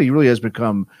 society really has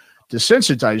become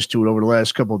desensitized to it over the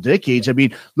last couple of decades. I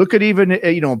mean, look at even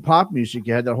in pop music,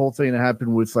 you had that whole thing that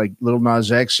happened with like Lil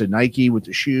Nas X and Nike with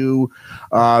the shoe.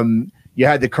 You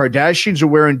had the Kardashians are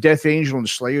wearing Death Angel and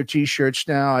Slayer t-shirts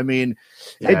now. I mean,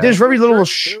 there's very little.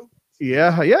 Absolutely.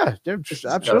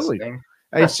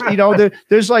 It's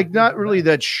there's like not really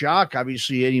that shock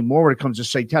obviously anymore when it comes to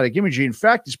satanic imagery. In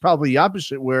fact, it's probably the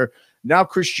opposite, where now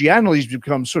Christianity's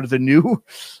become sort of the new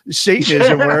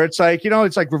Satanism, where it's like,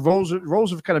 it's like roles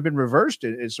have kind of been reversed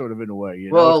in sort of in a way.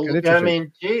 Well, I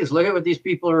mean, geez, look at what these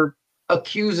people are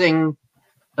accusing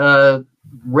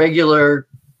regular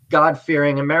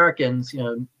God-fearing Americans. They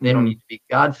don't need to be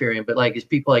God-fearing, but like these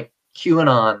people like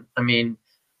QAnon. I mean,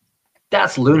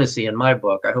 that's lunacy in my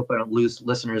book. I hope I don't lose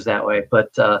listeners that way. But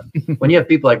when you have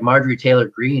people like Marjorie Taylor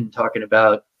Greene talking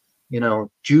about,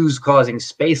 Jews causing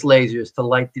space lasers to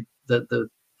light the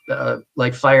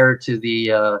light fire to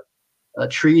the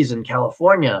trees in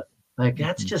California, like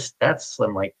that's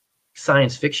some like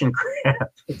science fiction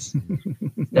crap. It's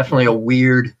definitely a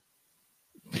weird.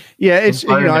 Yeah, it's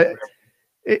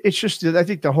it's just, I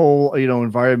think the whole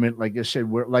environment, like I said,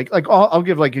 where like I'll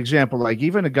give like example, like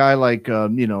even a guy like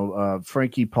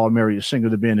Frankie Palmieri, a singer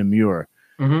of the band Immure.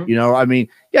 I mean,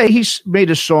 yeah, he's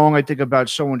made a song, I think, about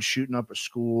someone shooting up a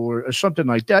school or something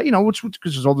like that, which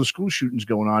because there's all the school shootings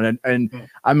going on. And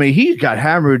I mean, he got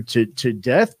hammered to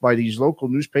death by these local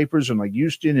newspapers in like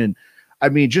Houston. And I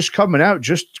mean, just coming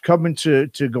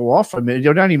to go off. I mean,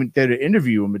 they're not even there to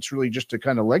interview him. It's really just to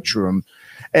kind of lecture him.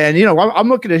 And, I'm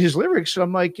looking at his lyrics and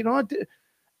I'm like, what?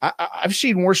 I've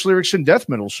seen worse lyrics in death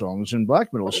metal songs and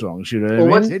black metal songs. You know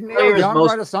what I mean? Didn't Neil Young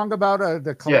write a song about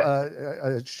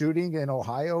a shooting in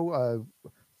Ohio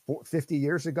 50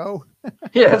 years ago?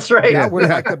 Yeah, that's right. That would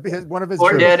have been one of his.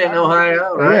 Or dead in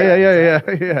Ohio. Right?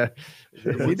 Yeah. He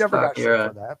never got shit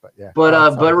for that, but yeah.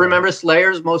 But remember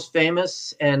Slayer's most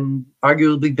famous and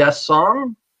arguably best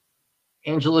song,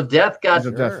 "Angel of Death."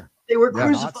 They were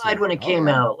crucified when it came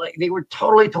out. Like they were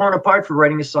totally torn apart for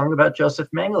writing a song about Joseph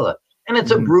Mengele. And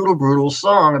it's a brutal, brutal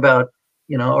song about,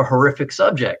 a horrific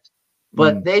subject.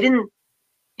 But they didn't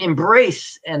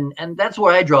embrace, and that's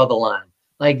where I draw the line.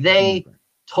 Like they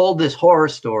told this horror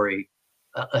story,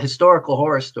 a historical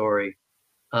horror story,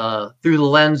 through the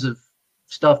lens of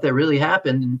stuff that really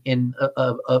happened in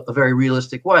a very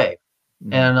realistic way.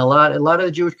 And a lot of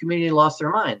the Jewish community lost their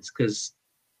minds because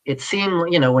it seemed,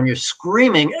 when you're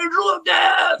screaming "Angel of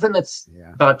Death" and it's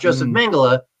about Joseph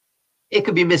Mengele, it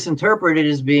could be misinterpreted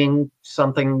as being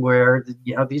something where,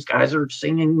 these guys are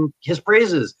singing his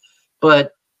praises.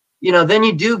 But, then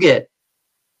you do get,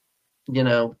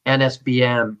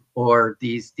 NSBM or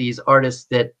these artists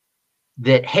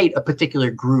that hate a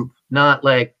particular group, not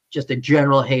like just a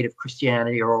general hate of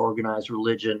Christianity or organized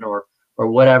religion or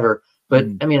whatever. But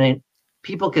I mean,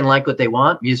 people can like what they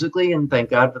want musically, and thank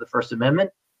God for the First Amendment.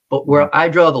 But where I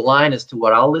draw the line as to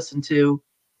what I'll listen to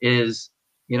is,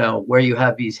 where you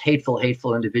have these hateful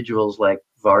individuals like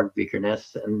Varg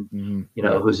Vikernes and,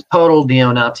 who's a total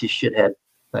neo-Nazi shithead.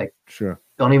 Like,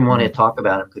 don't even want to talk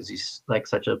about him because he's like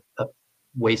such a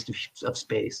waste of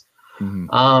space.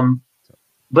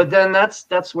 But then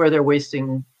that's where they're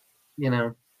wasting,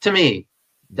 to me,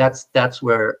 that's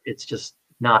where it's just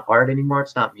not art anymore.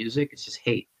 It's not music. It's just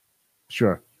hate.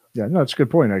 Sure. Yeah, no, that's a good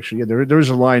point, actually. Yeah, there is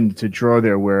a line to draw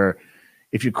there where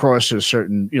if you cross a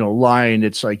certain, line,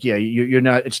 it's like, you're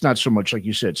not, it's not so much, like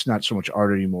you said, it's not so much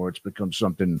art anymore. It's become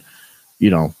something,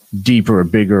 deeper or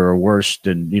bigger or worse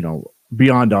than,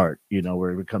 beyond art,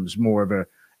 where it becomes more of an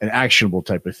actionable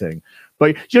type of thing.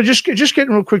 But, just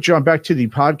getting real quick, John, back to the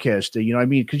podcast thing, I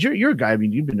mean, because you're a guy, I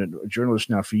mean, you've been a journalist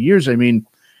now for years. I mean,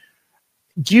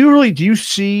 do you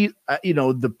see,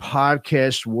 the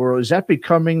podcast world, is that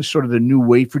becoming sort of the new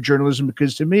way for journalism?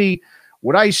 Because to me,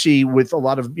 what I see with a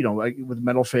lot of, like with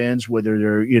metal fans, whether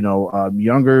they're,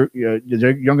 younger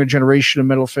generation of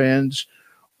metal fans,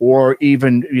 or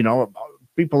even,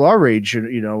 people our age,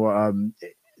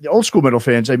 the old school metal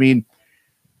fans, I mean,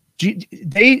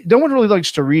 no one really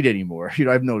likes to read anymore.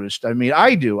 I've noticed. I mean,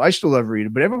 I do. I still love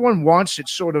reading, but everyone wants it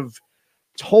sort of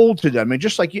told to them. And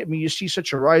just like, you see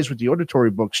such a rise with the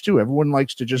auditory books too. Everyone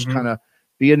likes to just kind of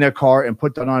be in their car and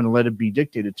put that on and let it be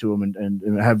dictated to them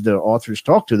and have the authors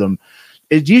talk to them.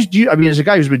 I mean, as a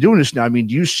guy who's been doing this now, I mean,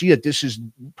 do you see that this is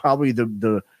probably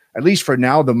the at least for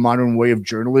now, the modern way of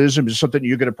journalism? Is something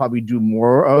you're going to probably do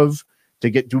more of to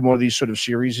do more of these sort of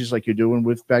series like you're doing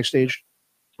with Backstage?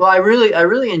 Well, I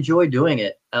really enjoy doing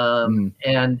it. And,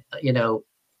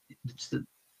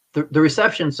 the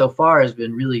reception so far has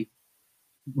been really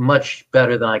much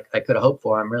better than I could have hoped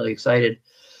for. I'm really excited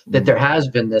that there has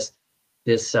been this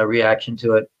reaction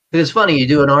to it. It's funny, you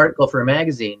do an article for a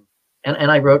magazine,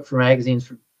 and I wrote for magazines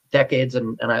for decades,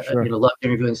 and I loved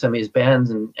interviewing some of these bands.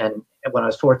 And when I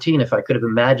was 14, if I could have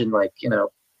imagined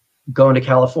going to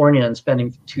California and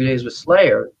spending 2 days with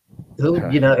Slayer, I would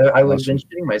have been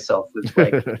shitting myself with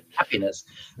happiness.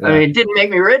 Yeah. I mean, it didn't make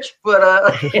me rich,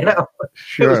 but it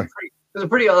was a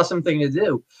pretty awesome thing to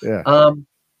do. Yeah.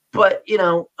 But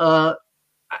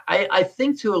I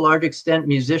think to a large extent,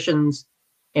 musicians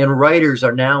and writers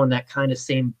are now in that kind of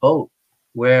same boat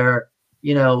where,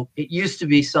 you know, it used to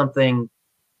be something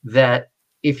that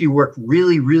if you worked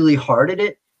really, really hard at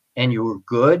it and you were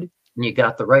good and you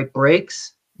got the right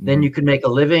breaks, then you could make a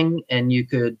living and you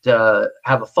could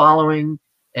have a following.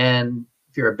 And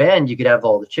if you're a band, you could have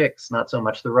all the chicks, not so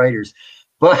much the writers.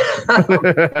 But,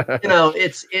 you know,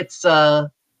 it's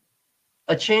a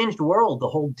changed world. The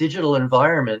whole digital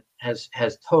environment has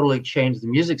totally changed the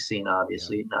music scene,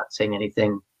 obviously, not saying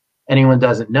anything anyone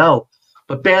doesn't know.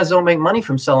 But bands don't make money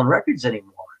from selling records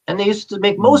anymore. And they used to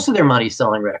make most of their money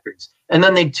selling records. And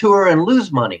then they'd tour and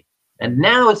lose money. And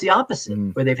now it's the opposite,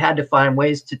 where they've had to find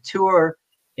ways to tour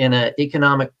in an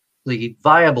economically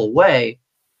viable way.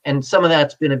 And some of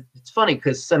that's been, it's funny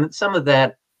because some of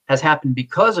that has happened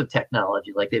because of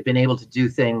technology. Like they've been able to do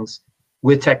things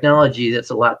with technology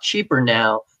that's a lot cheaper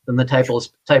now than the type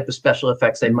of special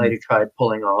effects they might have tried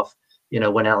pulling off, you know,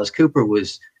 when Alice Cooper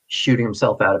was shooting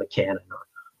himself out of a cannon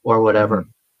or whatever.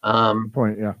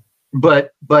 But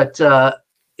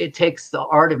it takes the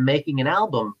art of making an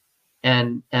album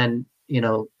and you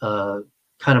know,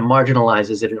 kind of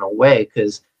marginalizes it in a way,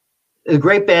 because the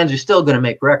great bands are still going to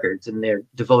make records and they're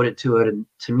devoted to it. And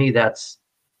to me, that's,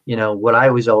 you know, what I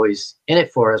was always in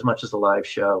it for as much as a live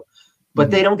show, but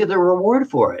they don't get the reward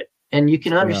for it. And you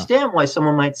can understand why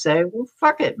someone might say, well,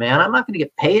 fuck it, man. I'm not going to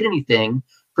get paid anything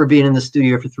for being in the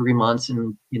studio for 3 months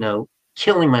and, you know,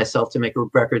 killing myself to make a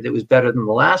record that was better than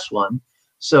the last one.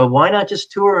 So why not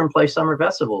just tour and play summer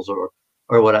festivals or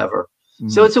whatever?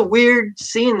 So it's a weird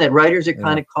scene that writers are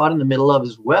kind of caught in the middle of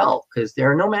as well, because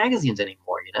there are no magazines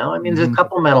anymore, you know? I mean, there's a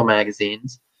couple metal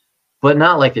magazines, but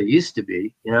not like there used to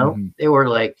be, you know? There were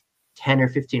like 10 or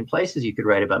 15 places you could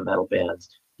write about metal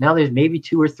bands. Now there's maybe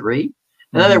 2 or 3.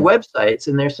 And then there are websites,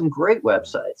 and there's some great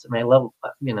websites. I mean, I love,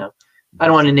 you know, I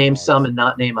don't want to name some and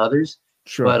not name others,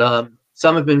 but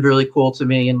some have been really cool to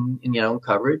me in you know,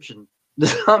 coverage, and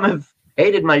some have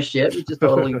hated my shit, which is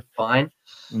totally fine.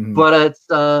 But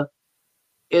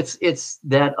it's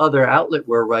that other outlet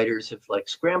where writers have like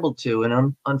scrambled to,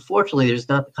 and unfortunately there's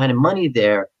not the kind of money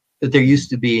there that there used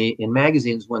to be in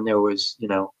magazines when there was, you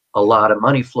know, a lot of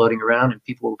money floating around and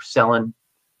people were selling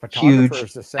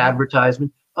huge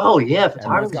advertisement. Oh yeah,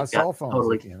 photographers got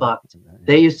totally fucked.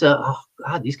 They used to, oh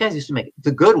god, these guys used to make,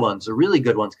 the good ones, the really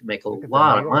good ones, could make a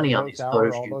lot of money on these photo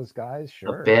shoots. All those guys,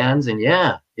 sure. Bands, and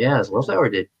as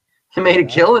Lilsour did. They made a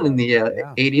killing in the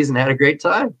 80s and had a great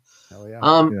time.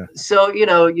 So, you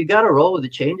know, you got to roll with the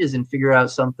changes and figure out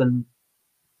something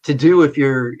to do if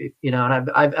you're, you know,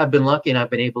 and I've been lucky and I've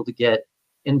been able to get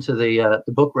into the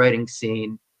book writing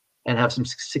scene and have some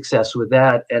success with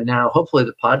that. And now hopefully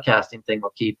the podcasting thing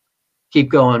will keep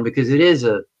going, because it is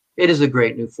a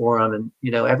great new forum, and,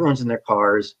 you know, everyone's in their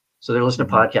cars, so they're listening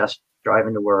to podcasts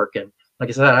driving to work. And like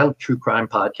I said, I love true crime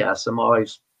podcasts. I'm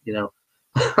always, you know,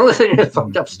 listening to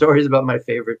fucked up stories about my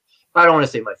favorite. I don't want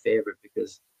to say my favorite,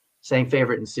 because saying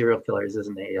favorite in serial killers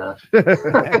isn't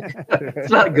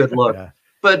it's not a good look.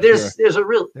 But there's a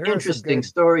real interesting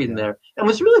story in there. And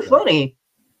what's really funny,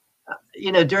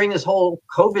 you know, during this whole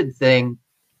COVID thing,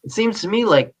 it seems to me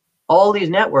like all these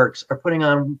networks are putting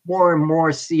on more and more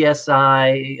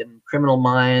CSI and Criminal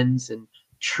Minds and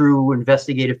true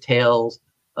investigative tales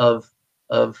of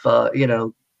you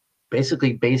know,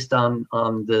 basically based on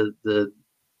the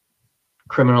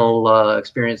criminal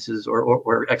experiences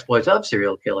or exploits of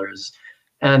serial killers.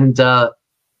 And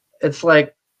it's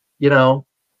like, you know,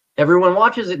 everyone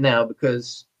watches it now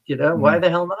because, you know, why the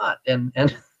hell not? And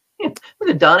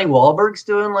Donnie Wahlberg's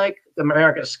doing like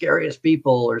America's Scariest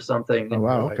People or something. Oh,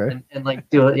 wow, okay. And like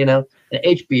doing, you know, and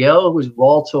HBO was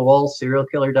wall-to-wall serial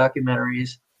killer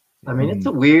documentaries. I mean, it's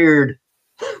a weird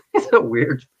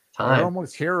time. They're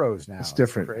almost heroes now. It's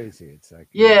different. Crazy. It's like,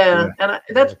 and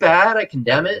that's bad. I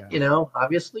condemn it, you know,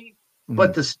 obviously.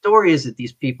 But the stories that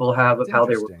these people have of how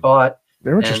they were caught,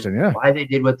 they're interesting, why they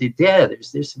did what they did.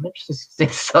 There's some interesting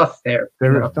stuff there.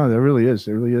 No, there really is.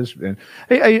 There really is. And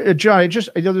hey, John,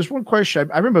 you know, there's one question.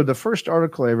 I remember the first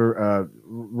article I ever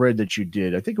read that you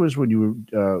did. I think it was when you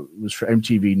were was for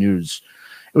MTV News.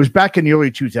 It was back in the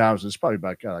early 2000s, probably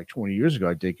about like 20 years ago.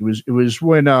 I think it was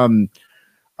when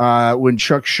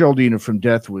Chuck Schuldiner from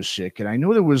Death was sick, and I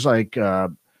know there was like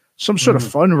some sort of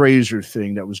fundraiser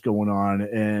thing that was going on,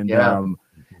 and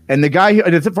and the guy,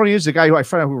 the funny is, the guy who I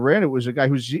found out who ran it was a guy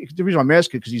who's, the reason I'm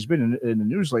asking, because he's been in the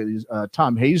news lately,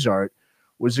 Tom Hazart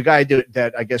was the guy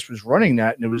that I guess was running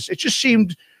that, and it just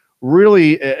seemed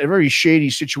really a very shady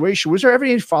situation. Was there ever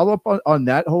any follow up on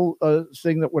that whole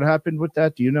thing that would happen with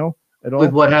that? Do you know at all?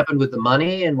 With what happened with the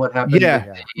money and what happened?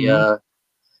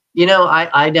 You know,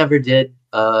 I never did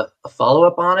a follow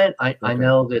up on it. I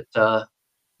know that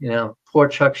poor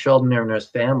Chuck Schuldiner and his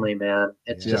family, man.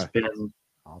 It's just been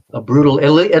Awful. a brutal.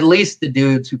 At least the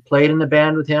dudes who played in the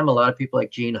band with him, a lot of people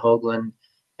like Gene Hoglan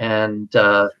and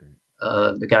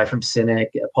the guy from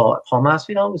Cynic, Paul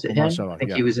Masvidal, was it him? I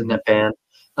think he was in that band.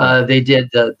 They did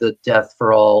the Death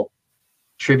for All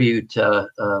tribute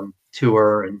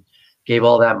tour and gave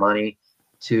all that money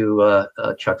to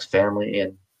Chuck's family,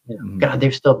 and God,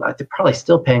 they're probably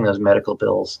still paying those medical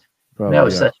bills. Probably, that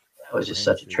was just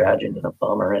such a tragedy and a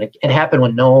bummer, and it happened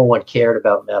when no one cared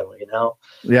about metal.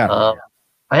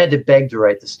 I had to beg to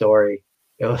write the story.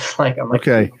 It was like, I'm like,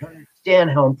 okay, I don't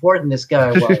understand how important this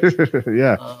guy was.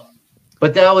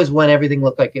 But that was when everything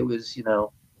looked like it was,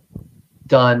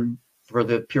 done for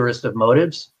the purest of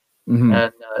motives,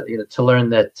 and to learn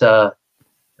that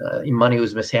money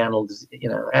was mishandled,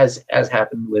 as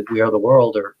happened with We Are the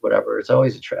World or whatever. It's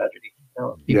always a tragedy.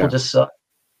 People just suck.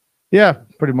 Yeah,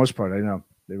 pretty most part, I know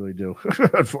they really do,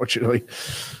 unfortunately.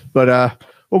 But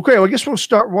okay, well, I guess we'll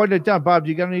start winding it down. Bob, do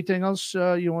you got anything else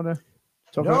you want to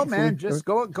talk about? No, man, just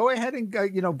go ahead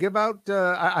and give out.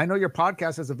 I know your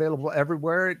podcast is available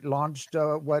everywhere. It launched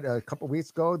a couple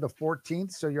weeks ago, the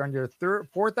 14th. So you're on your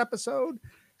fourth episode.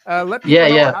 Let people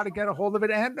know how to get a hold of it,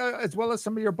 and as well as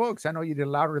some of your books. I know you did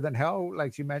Louder Than Hell,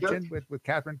 like you mentioned, with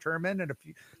Catherine Turman, and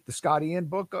the Scott Ian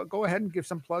book. Go ahead and give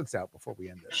some plugs out before we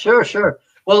end this. Sure.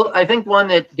 Well, I think one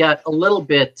that got a little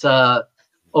bit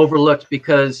overlooked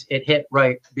because it hit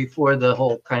right before the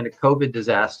whole kind of COVID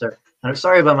disaster. And I'm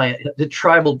sorry about the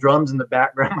tribal drums in the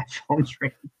background. My phone's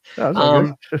ringing.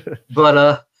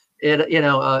 But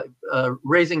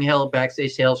Raising Hell: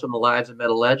 Backstage Tales from the Lives of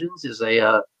Metal Legends is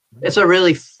it's a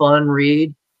really fun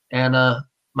read, and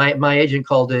my agent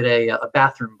called it a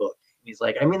bathroom book. He's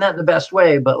like, I mean that in the best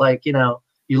way, but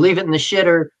you leave it in the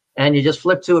shitter and you just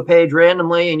flip to a page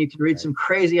randomly and you can read some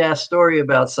crazy ass story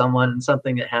about someone and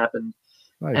something that happened.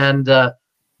 Nice. And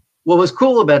what was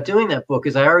cool about doing that book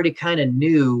is I already kind of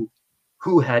knew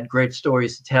who had great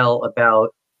stories to tell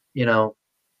about,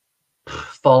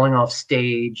 falling off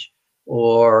stage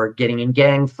or getting in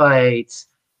gang fights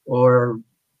or,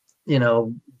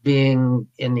 being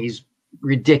in these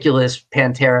ridiculous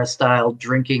Pantera style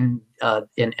drinking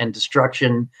and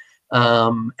destruction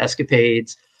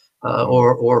escapades,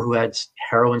 or who had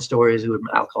heroin stories, who had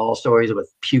alcohol stories,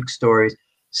 with puke stories.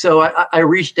 So I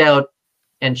reached out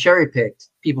and cherry picked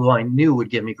people who I knew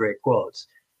would give me great quotes.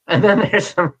 And then there's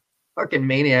some fucking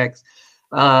maniacs,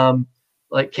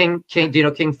 like King. Do you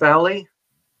know King Fowley?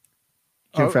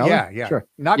 King Fowley? Yeah. Sure.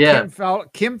 Not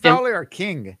Kim Fowley or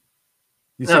King?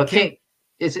 No, King.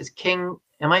 Is it King?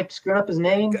 Am I screwing up his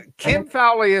name? Kim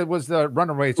Fowley was the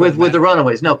Runaways. With the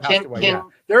Runaways. No, King. Yeah.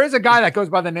 There is a guy that goes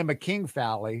by the name of King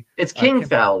Fowley. It's King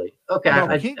Fowley. Okay.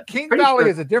 No, King Fowley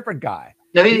is a different guy.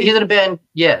 No, he's in a band.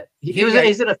 Yeah.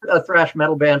 He's in a thrash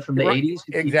metal band from the 80s.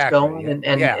 Exactly. Going,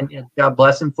 and God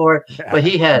bless him for it. Yeah. But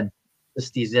he had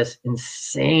this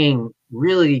insane,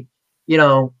 really,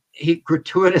 he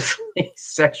gratuitously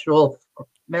sexual,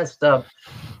 messed up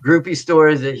groupie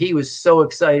stories that he was so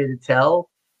excited to tell.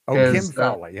 Oh, Kim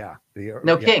Fowley, yeah.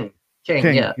 King,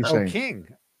 yeah. Oh, King.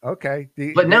 Okay.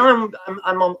 But now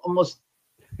I'm almost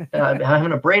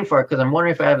having a brain fart because I'm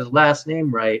wondering if I have his last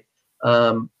name right.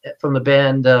 From the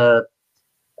band. Now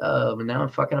I'm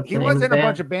fucking up. He was in a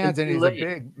bunch of bands, and he's a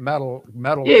big metal.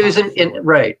 Yeah, he was in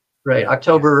right.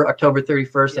 October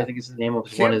 31st, I think is the name of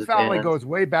one of his bands. Kim Fowley goes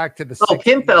way back to the. Oh, 60s.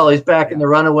 Kim Fowley's back in the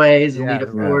Runaways, and Lita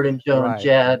Ford and Joan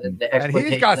Jett, and the exploitation.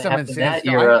 And he's got some insane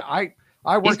stuff.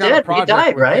 I worked on a project. He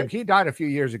died, right? Him. He died a few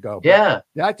years ago. Yeah,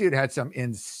 that dude had some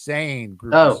insane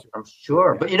groups. Oh, I'm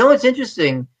sure. Yeah. But what's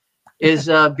interesting is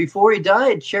before he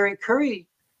died, Cherry Curry.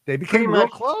 They became real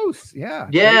close. Yeah.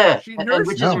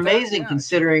 Which is amazing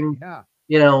considering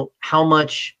how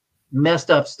much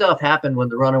messed up stuff happened when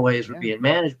the Runaways were being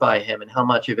managed by him, and how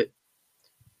much of it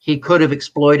he could have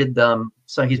exploited them.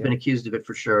 So he's been accused of it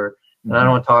for sure. And I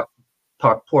don't want to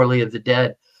talk poorly of the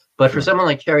dead, but for someone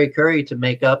like Cherry Curry to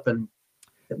make up and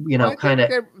kind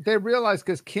of they realized,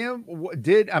 because Kim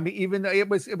did. I mean, even though it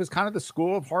was kind of the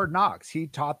school of hard knocks. He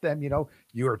taught them,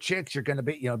 you're chicks, you're going to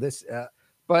be, this.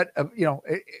 But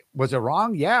was it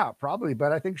wrong? Yeah, probably.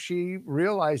 But I think she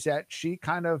realized that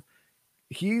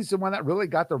he's the one that really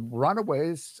got the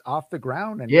Runaways off the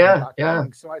ground.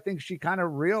 And So I think she kind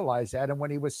of realized that. And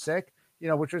when he was sick,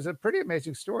 which was a pretty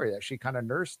amazing story, that she kind of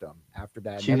nursed him after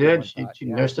that. She did. She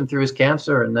nursed him through his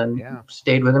cancer, and then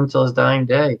stayed with him till his dying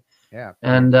day. Yeah.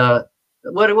 And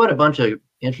what a bunch of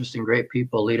interesting, great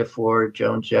people. Lita Ford,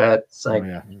 Joan Jett. It's like,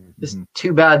 it's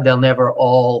too bad they'll never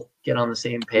all get on the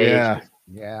same page.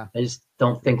 Yeah. I just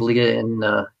don't think Lita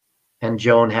and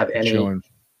Joan have any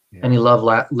any love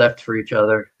left for each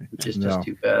other, which is just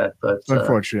too bad. But it's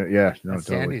unfortunate. Yeah. No, and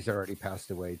Sandy's already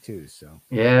passed away too. So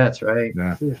yeah, that's right.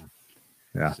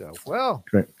 Yeah. So well,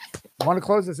 great. Want to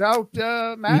close this out,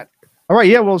 Matt? All right.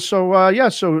 Yeah. Well, so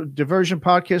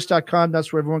diversionpodcast.com.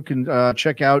 That's where everyone can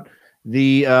check out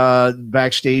the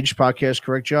Backstage podcast,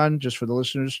 correct, John? Just for the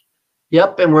listeners.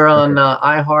 Yep, and we're on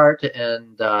iHeart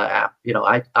and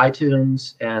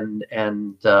iTunes and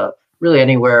really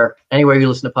anywhere you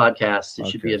listen to podcasts, it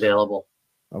should be available.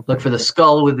 Okay. Look for the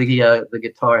skull with the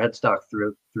guitar headstock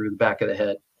through the back of the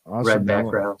head, awesome. Red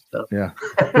background. So. Yeah,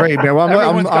 great man. Well,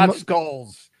 everyone's got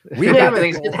skulls.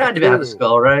 It had to have a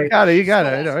skull, right? You got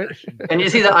it. Right? And you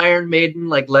see the Iron Maiden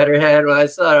letterhead. When I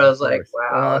saw it, I was like,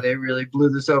 "Wow, they really blew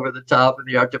this over the top in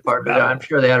the art department." I'm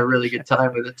sure they had a really good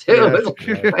time with it too.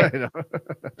 Yeah,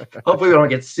 hopefully, we don't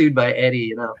get sued by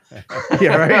Eddie.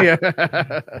 Yeah, right.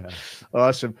 Yeah.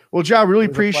 Awesome. Well, John, really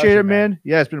appreciate it, man.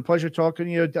 Yeah, it's been a pleasure talking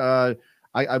to you.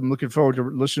 I'm looking forward to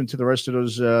listening to the rest of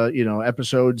those,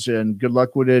 episodes. And good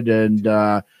luck with it. And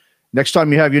next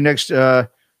time you have your next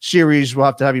series, we'll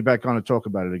have to have you back on to talk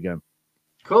about it again.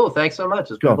 Cool. Thanks so much.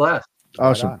 It's been a blast.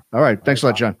 Awesome. All right. Thanks a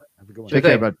lot, John. Have a good one. Take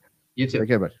care, bud. You too. Take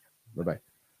care, bud. Bye-bye.